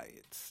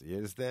reliance. You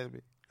understand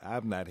me?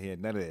 I'm not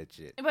hearing none of that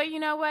shit. But you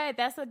know what?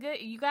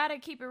 You got to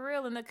keep it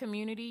real in the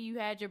community. You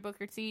had your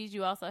Booker T's.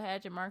 You also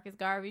had your Marcus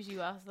Garveys.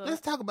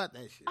 Let's talk about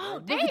that shit.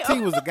 Oh, damn. Booker T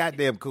was a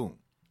goddamn coon.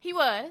 He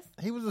was.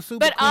 He was a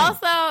super But coon.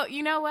 also,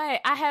 you know what?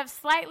 I have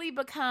slightly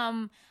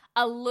become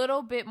a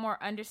little bit more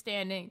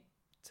understanding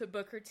to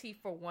Booker T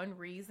for one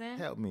reason.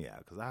 Help me out,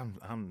 because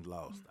I'm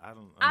lost. I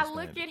don't I understand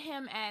look at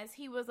him as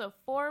he was a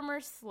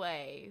former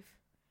slave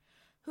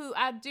who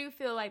I do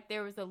feel like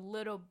there was a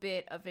little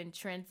bit of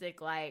intrinsic,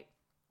 like,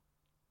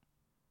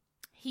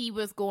 he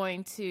was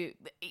going to...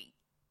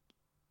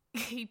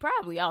 he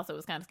probably also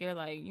was kind of scared,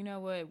 like, you know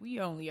what, we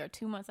only are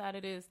 2 months out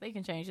of this. They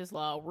can change this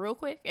law real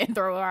quick and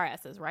throw our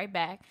asses right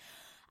back.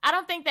 I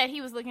don't think that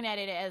he was looking at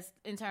it as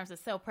in terms of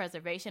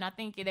self-preservation. I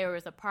think there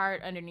was a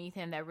part underneath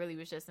him that really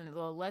was just,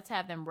 well, let's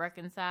have them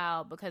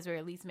reconcile because we're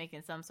at least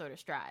making some sort of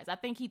strides. I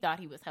think he thought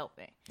he was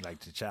helping. Like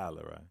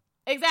T'Challa, right?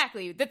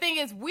 Exactly. The thing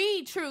is,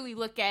 we truly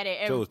look at it.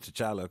 And, so was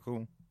T'Challa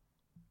cool?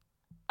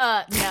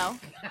 No.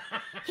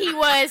 He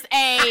was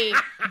a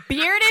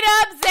bearded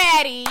up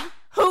zaddy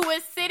who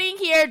was sitting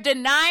here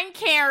denying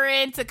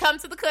Karen to come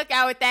to the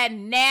cookout with that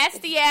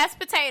nasty ass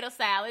potato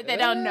salad that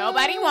don't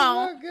nobody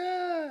want. Oh, my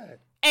God.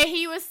 And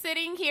he was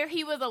sitting here.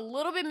 He was a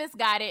little bit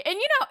misguided. And,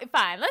 you know,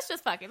 fine. Let's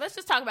just fuck it. Let's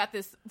just talk about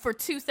this for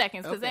 2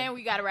 seconds because then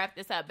we got to wrap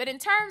this up. But in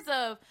terms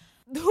of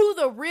who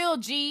the real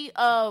G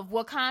of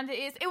Wakanda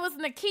is, it was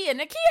Nakia.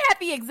 Nakia had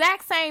the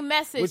exact same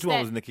message. Which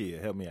one was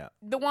Nakia? Help me out.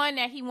 The one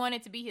that he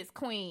wanted to be his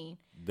queen.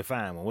 The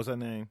fine one. What's her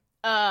name?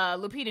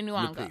 Lupita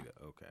Nyong'o. Lupita,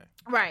 okay.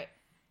 Right.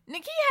 Nakia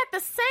had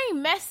the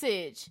same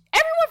message.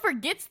 Everyone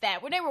forgets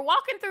that when they were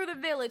walking through the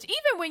village.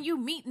 Even when you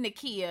meet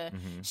Nakia,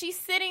 she's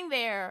sitting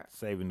there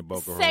saving the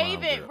Boko Haram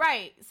saving, girl.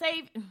 right?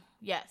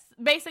 Yes,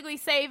 basically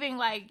saving,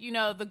 like, you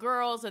know, the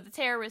girls of the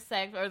terrorist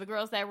sect or the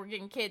girls that were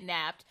getting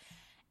kidnapped.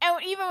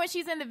 And even when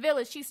she's in the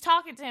village, she's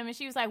talking to him, and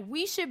she was like,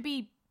 "We should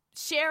be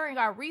sharing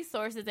our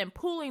resources and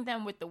pooling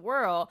them with the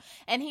world."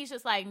 And he's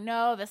just like,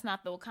 "No, that's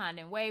not the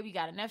Wakandan way. We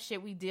got enough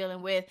shit we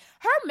dealing with."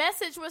 Her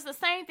message was the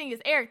same thing as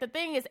Eric. The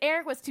thing is,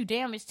 Eric was too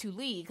damaged to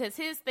lead because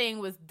his thing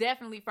was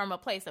definitely from a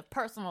place of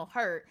personal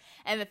hurt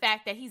and the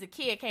fact that he's a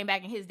kid, came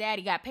back and his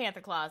daddy got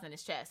panther claws in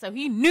his chest, so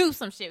he knew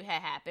some shit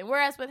had happened.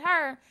 Whereas with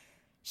her,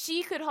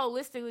 she could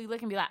holistically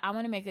look and be like, "I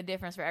want to make a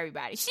difference for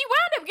everybody." She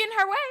wound up getting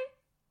her way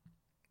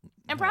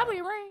and probably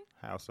a ring.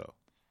 How so?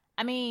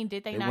 I mean,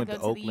 did they not went go to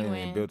to Oakland the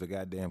UN? and built a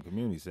goddamn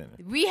community center.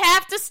 We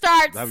have to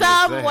start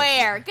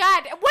somewhere.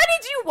 God, what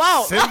did you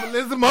want?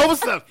 Symbolism over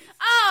stuff.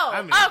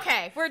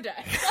 Okay, we're done.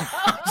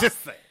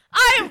 Just saying.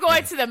 I am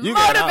going to the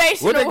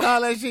motivational. What they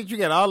call that shit? You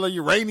got all the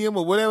uranium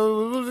or whatever.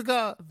 What was it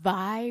called?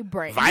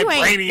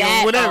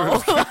 Vibranium, whatever.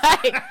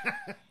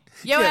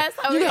 Your ass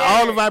over you got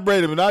all the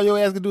vibranium, and all your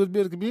ass can do is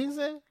build a community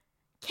center?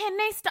 Can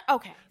they start?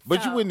 Okay.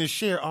 But you wouldn't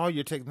share all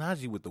your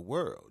technology with the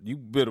world. You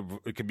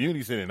built a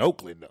community center in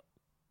Oakland, though.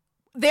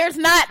 There's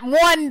not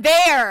one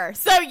there.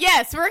 So,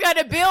 yes, we're going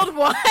to build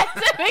one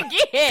to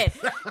begin.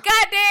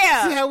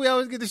 Goddamn. See how we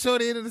always get the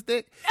short end of the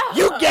stick?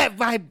 You got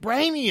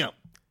vibranium.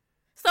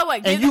 So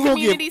what? And you going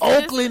to give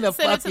Oakland a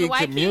fucking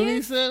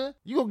community center?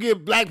 You going to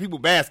give black people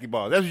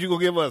basketball. That's what you going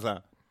to give us,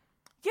 huh?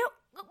 You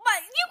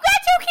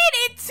got your kid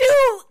in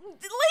 2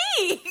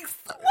 leagues.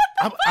 What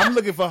the fuck? I'm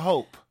looking for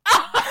hope.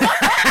 I'm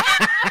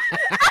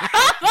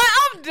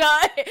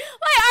done. Like,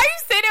 are you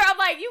sitting there? I'm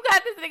like, you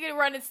got this nigga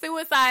running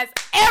suicides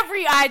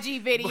every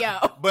IG video.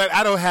 But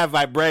I don't have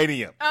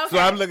vibranium. Okay. So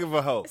I'm looking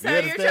for hope. So you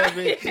understand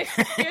me?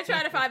 You're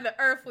trying to find the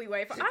earthly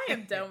way. I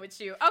am done with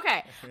you.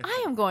 Okay.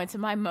 I am going to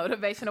my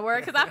motivational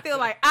word because I feel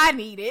like I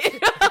need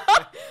it.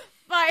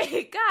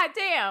 Like,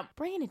 goddamn.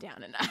 Bringing it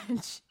down a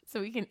notch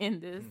so we can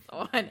end this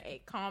on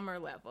a calmer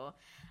level.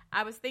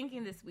 I was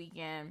thinking this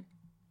weekend,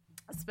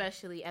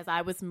 especially as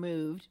I was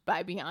moved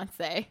by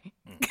Beyonce,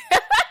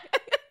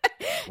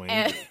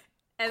 and,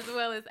 as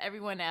well as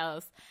everyone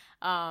else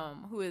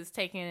who is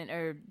taking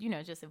or, you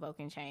know, just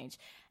evoking change.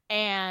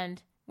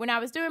 And when I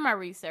was doing my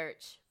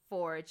research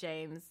for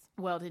James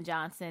Weldon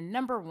Johnson,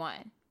 number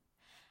one,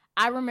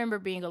 I remember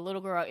being a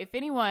little girl. If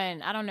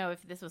anyone, I don't know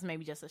if this was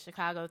maybe just a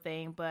Chicago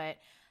thing, but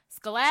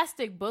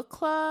Scholastic Book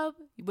Club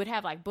would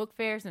have like book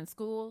fairs in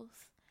schools.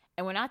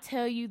 And when I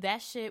tell you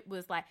that shit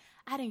was like,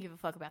 I didn't give a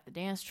fuck about the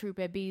dance troupe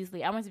at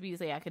Beasley. I went to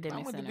Beasley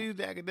Academic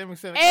Center. Academic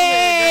Center.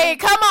 Hey,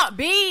 come on,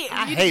 do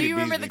you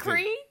remember Beasley the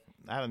Creed?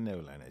 I don't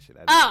never learn that shit.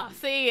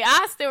 See,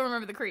 I still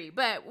remember the Creed.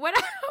 But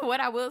what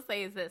I will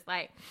say is this,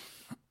 like,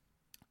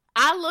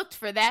 I looked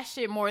for that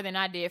shit more than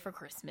I did for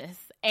Christmas.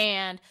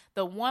 And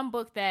the one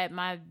book that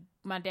my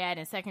dad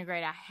in second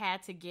grade I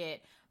had to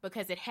get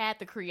because it had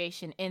the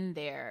creation in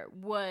there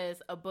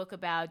was a book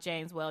about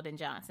James Weldon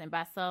Johnson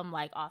by some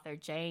like author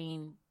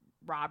Jane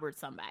Roberts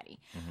somebody.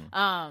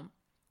 Mm-hmm.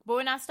 But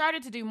when I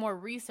started to do more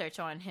research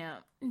on him,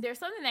 there's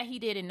something that he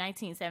did in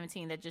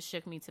 1917 that just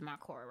shook me to my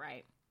core,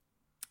 right?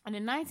 And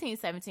in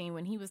 1917,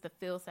 when he was the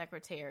field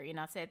secretary, and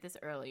I said this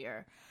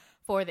earlier,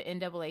 for the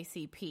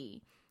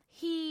NAACP,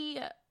 he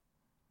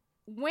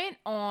went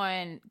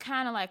on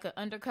kind of like an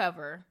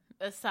undercover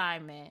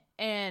assignment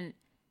and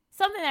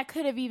something that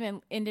could have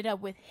even ended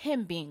up with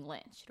him being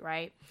lynched,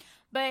 right?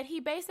 But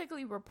he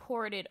basically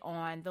reported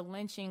on the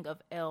lynching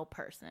of L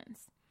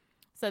persons.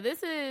 So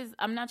this is,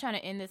 I'm not trying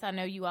to end this. I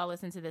know you all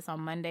listen to this on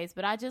Mondays,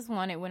 but I just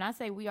wanted, when I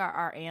say we are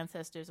our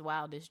ancestors'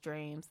 wildest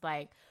dreams,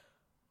 like,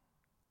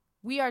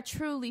 we are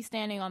truly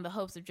standing on the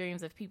hopes of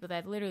dreams of people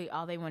that literally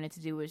all they wanted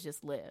to do was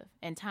just live.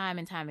 And time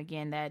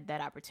again,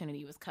 that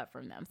opportunity was cut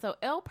from them. So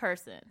L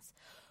Persons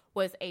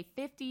was a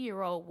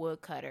 50-year-old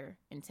woodcutter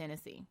in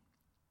Tennessee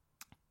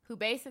who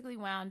basically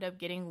wound up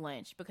getting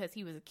lynched because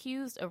he was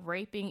accused of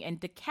raping and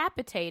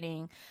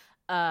decapitating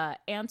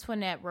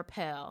Antoinette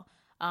Rappel,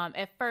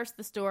 At first,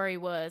 the story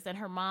was, and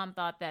her mom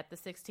thought that the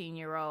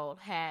 16-year-old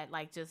had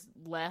like just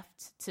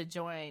left to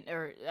join,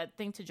 or I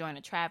think to join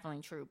a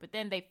traveling troupe. But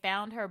then they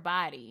found her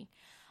body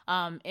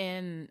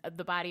in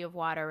the body of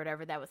water or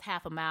whatever that was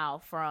half a mile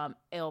from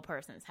L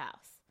person's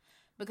house.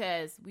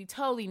 Because we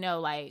totally know,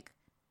 like,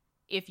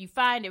 if you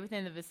find it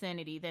within the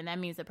vicinity, then that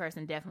means the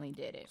person definitely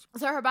did it.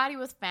 So her body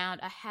was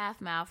found a half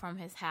mile from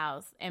his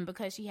house, and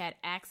because she had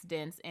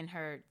accidents in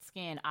her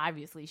skin,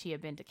 obviously she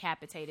had been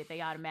decapitated,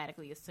 they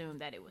automatically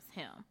assumed that it was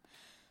him.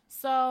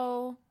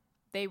 So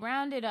they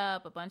rounded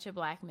up a bunch of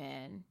black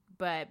men,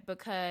 but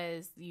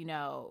because, you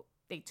know,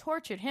 they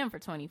tortured him for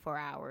 24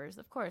 hours,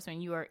 of course, when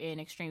you are in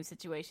extreme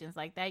situations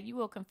like that, you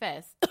will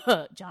confess,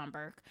 John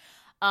Burke.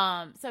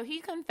 So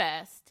he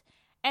confessed.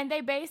 And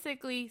they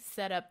basically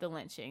set up the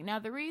lynching. Now,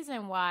 the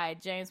reason why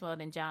James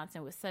Weldon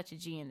Johnson was such a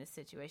G in this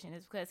situation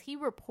is because he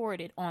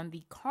reported on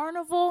the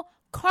carnival.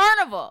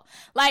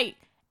 Like,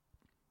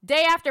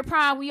 day after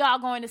prom, we all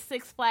going to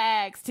Six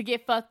Flags to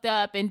get fucked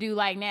up and do,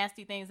 like,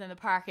 nasty things in the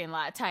parking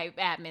lot type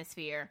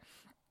atmosphere,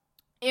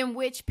 in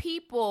which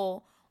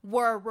people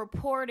were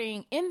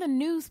reporting in the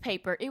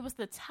newspaper. It was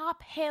the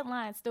top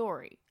headline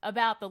story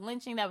about the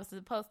lynching that was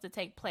supposed to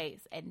take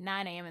place at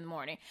 9 a.m. in the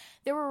morning.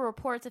 There were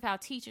reports of how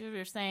teachers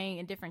were saying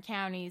in different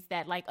counties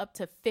that like up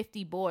to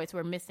 50 boys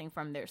were missing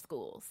from their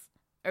schools,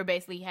 or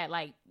basically had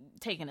like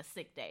taken a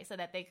sick day so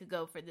that they could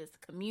go for this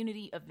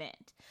community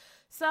event.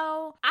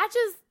 So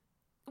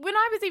when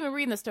I was even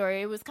reading the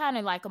story, it was kind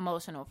of like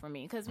emotional for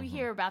me because we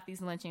hear about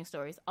these lynching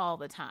stories all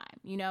the time,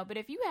 you know, but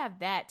if you have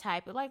that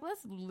type of like,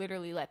 let's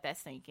literally let that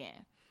sink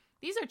in.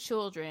 These are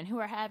children who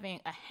are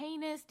having a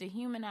heinous,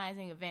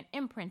 dehumanizing event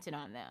imprinted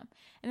on them.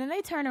 And then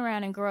they turn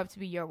around and grow up to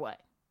be your what?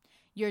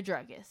 Your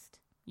druggist,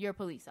 your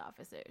police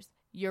officers,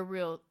 your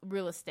real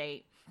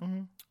estate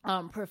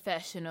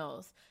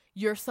professionals,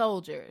 your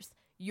soldiers,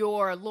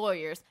 your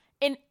lawyers.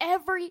 In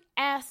every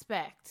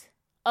aspect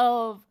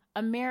of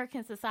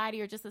American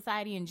society or just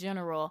society in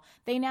general,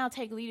 they now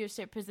take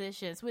leadership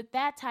positions with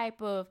that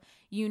type of,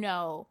 you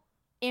know,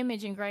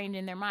 image ingrained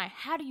in their mind.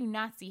 How do you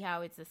not see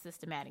how it's a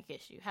systematic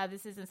issue? How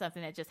this isn't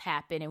something that just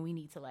happened and we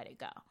need to let it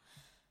go?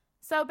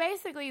 So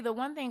basically, the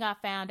one thing I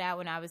found out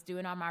when I was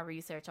doing all my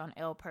research on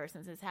L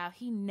Persons is how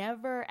he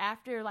never,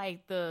 after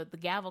like the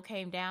gavel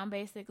came down,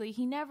 basically,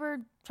 he never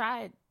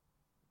tried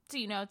to,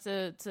 you know,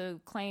 to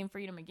claim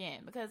freedom again,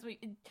 because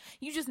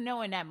you just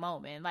know in that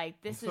moment,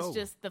 like, this is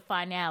just the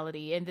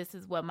finality and this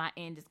is what my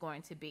end is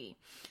going to be.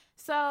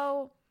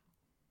 So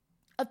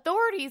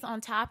authorities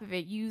on top of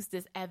it used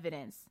this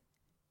evidence,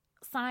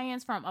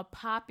 science from a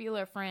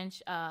popular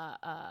French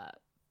scientist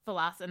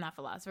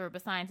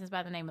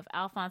by the name of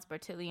Alphonse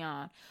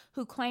Bertillon,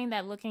 who claimed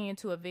that looking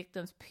into a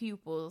victim's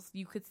pupils,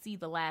 you could see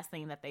the last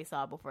thing that they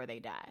saw before they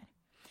died.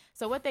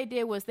 So what they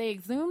did was they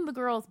exhumed the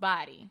girl's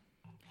body,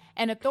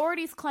 and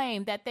authorities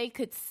claimed that they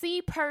could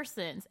see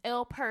persons,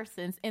 L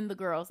persons, in the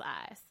girl's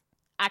eyes.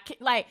 I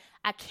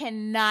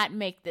cannot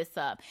make this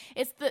up.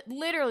 It's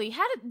literally,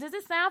 does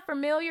it sound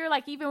familiar?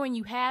 Like, even when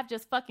you have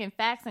just fucking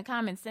facts and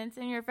common sense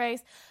in your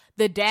face,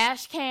 the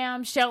dash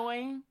cam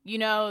showing, you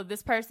know,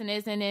 this person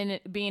isn't in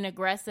being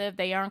aggressive.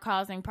 They aren't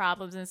causing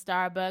problems in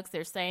Starbucks.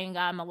 They're saying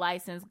I'm a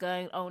licensed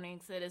gun-owning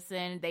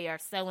citizen. They are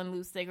selling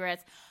loose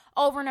cigarettes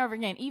over and over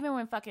again. Even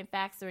when fucking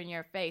facts are in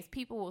your face,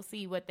 people will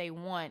see what they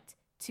want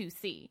to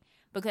see.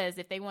 Because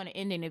if they want an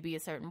ending to be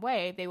a certain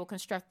way, they will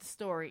construct the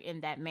story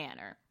in that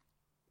manner.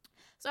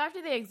 So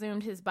after they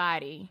exhumed his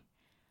body,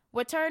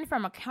 what turned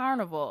from a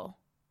carnival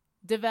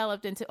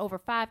developed into over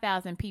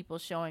 5,000 people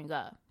showing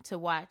up to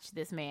watch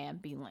this man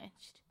be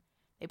lynched.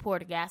 They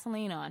poured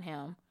gasoline on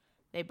him.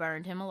 They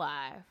burned him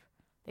alive.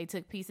 They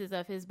took pieces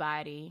of his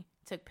body,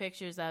 took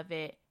pictures of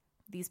it.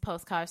 These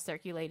postcards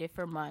circulated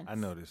for months. I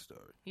know this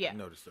story. Yeah. I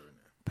know this story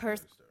now.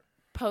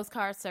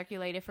 Postcards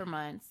circulated for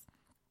months.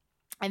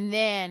 And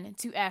then,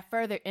 to add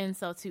further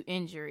insult to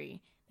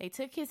injury, they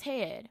took his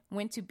head,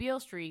 went to Beale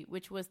Street,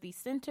 which was the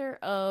center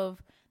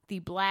of the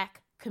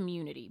black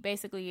community.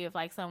 Basically, if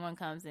like someone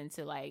comes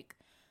into like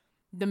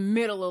the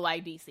middle of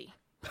like DC,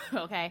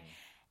 okay?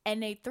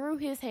 And they threw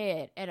his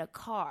head at a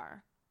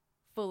car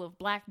full of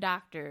black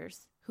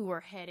doctors who were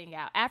heading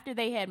out after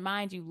they had,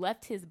 mind you,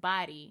 left his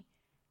body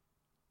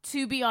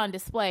to be on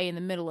display in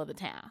the middle of the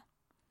town.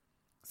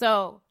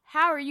 So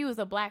how are you as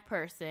a black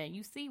person?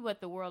 You see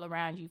what the world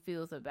around you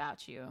feels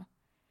about you.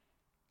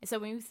 And so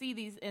when you see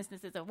these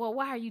instances of, well,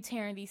 why are you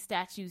tearing these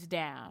statues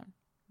down?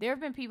 There have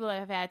been people that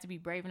have had to be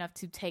brave enough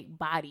to take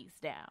bodies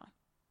down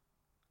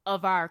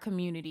of our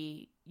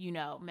community, you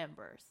know,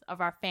 members,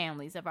 of our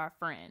families, of our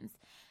friends.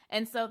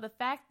 And so the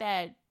fact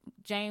that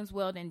James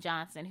Weldon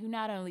Johnson, who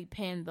not only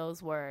penned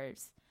those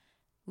words,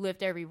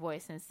 lift every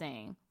voice and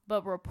sing,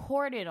 but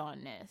reported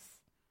on this,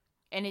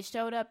 and it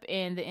showed up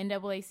in the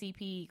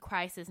NAACP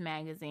Crisis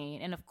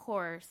magazine, and of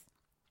course,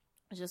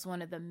 just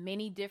one of the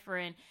many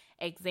different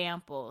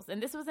examples.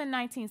 And this was in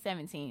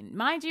 1917.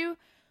 Mind you,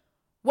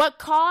 what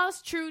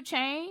caused true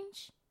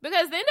change?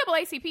 Because the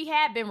NAACP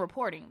had been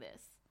reporting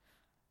this.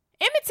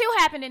 Emmett Till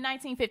happened in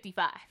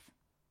 1955.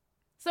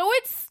 So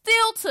it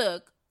still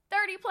took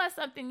 30 plus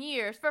something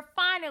years for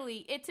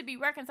finally it to be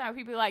reconciled.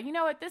 People are like, you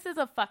know what? This is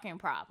a fucking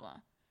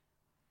problem.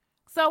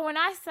 So when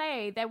I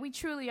say that we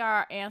truly are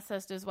our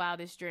ancestors'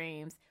 wildest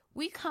dreams,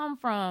 we come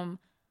from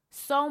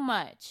so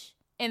much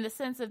in the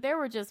sense that there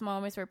were just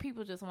moments where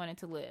people just wanted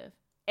to live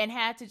and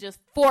had to just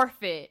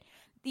forfeit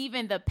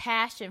even the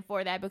passion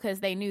for that because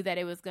they knew that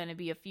it was going to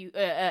be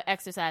a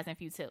exercise in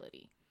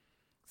futility.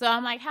 So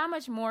I'm like, how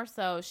much more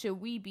so should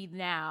we be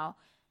now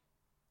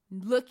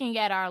looking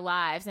at our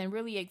lives and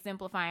really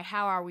exemplifying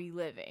how are we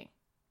living?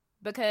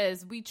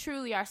 Because we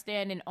truly are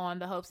standing on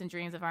the hopes and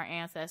dreams of our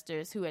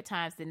ancestors who at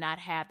times did not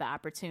have the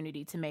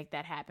opportunity to make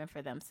that happen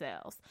for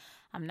themselves.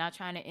 I'm not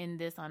trying to end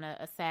this on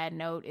a sad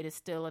note. It is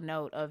still a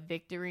note of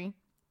victory.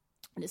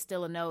 It is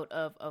still a note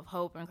of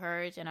hope and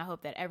courage. And I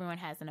hope that everyone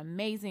has an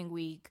amazing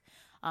week.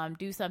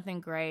 Do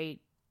something great.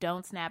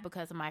 Don't snap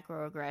because of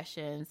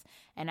microaggressions.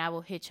 And I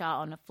will hit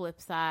y'all on the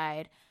flip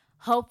side.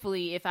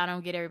 Hopefully, if I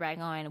don't get everybody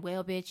going,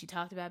 well, bitch, you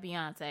talked about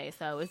Beyonce,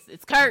 so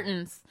it's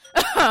curtains.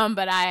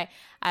 But I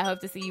hope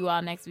to see you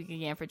all next week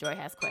again for Joy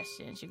Has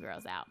Questions. Your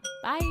girl's out.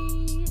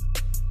 Bye.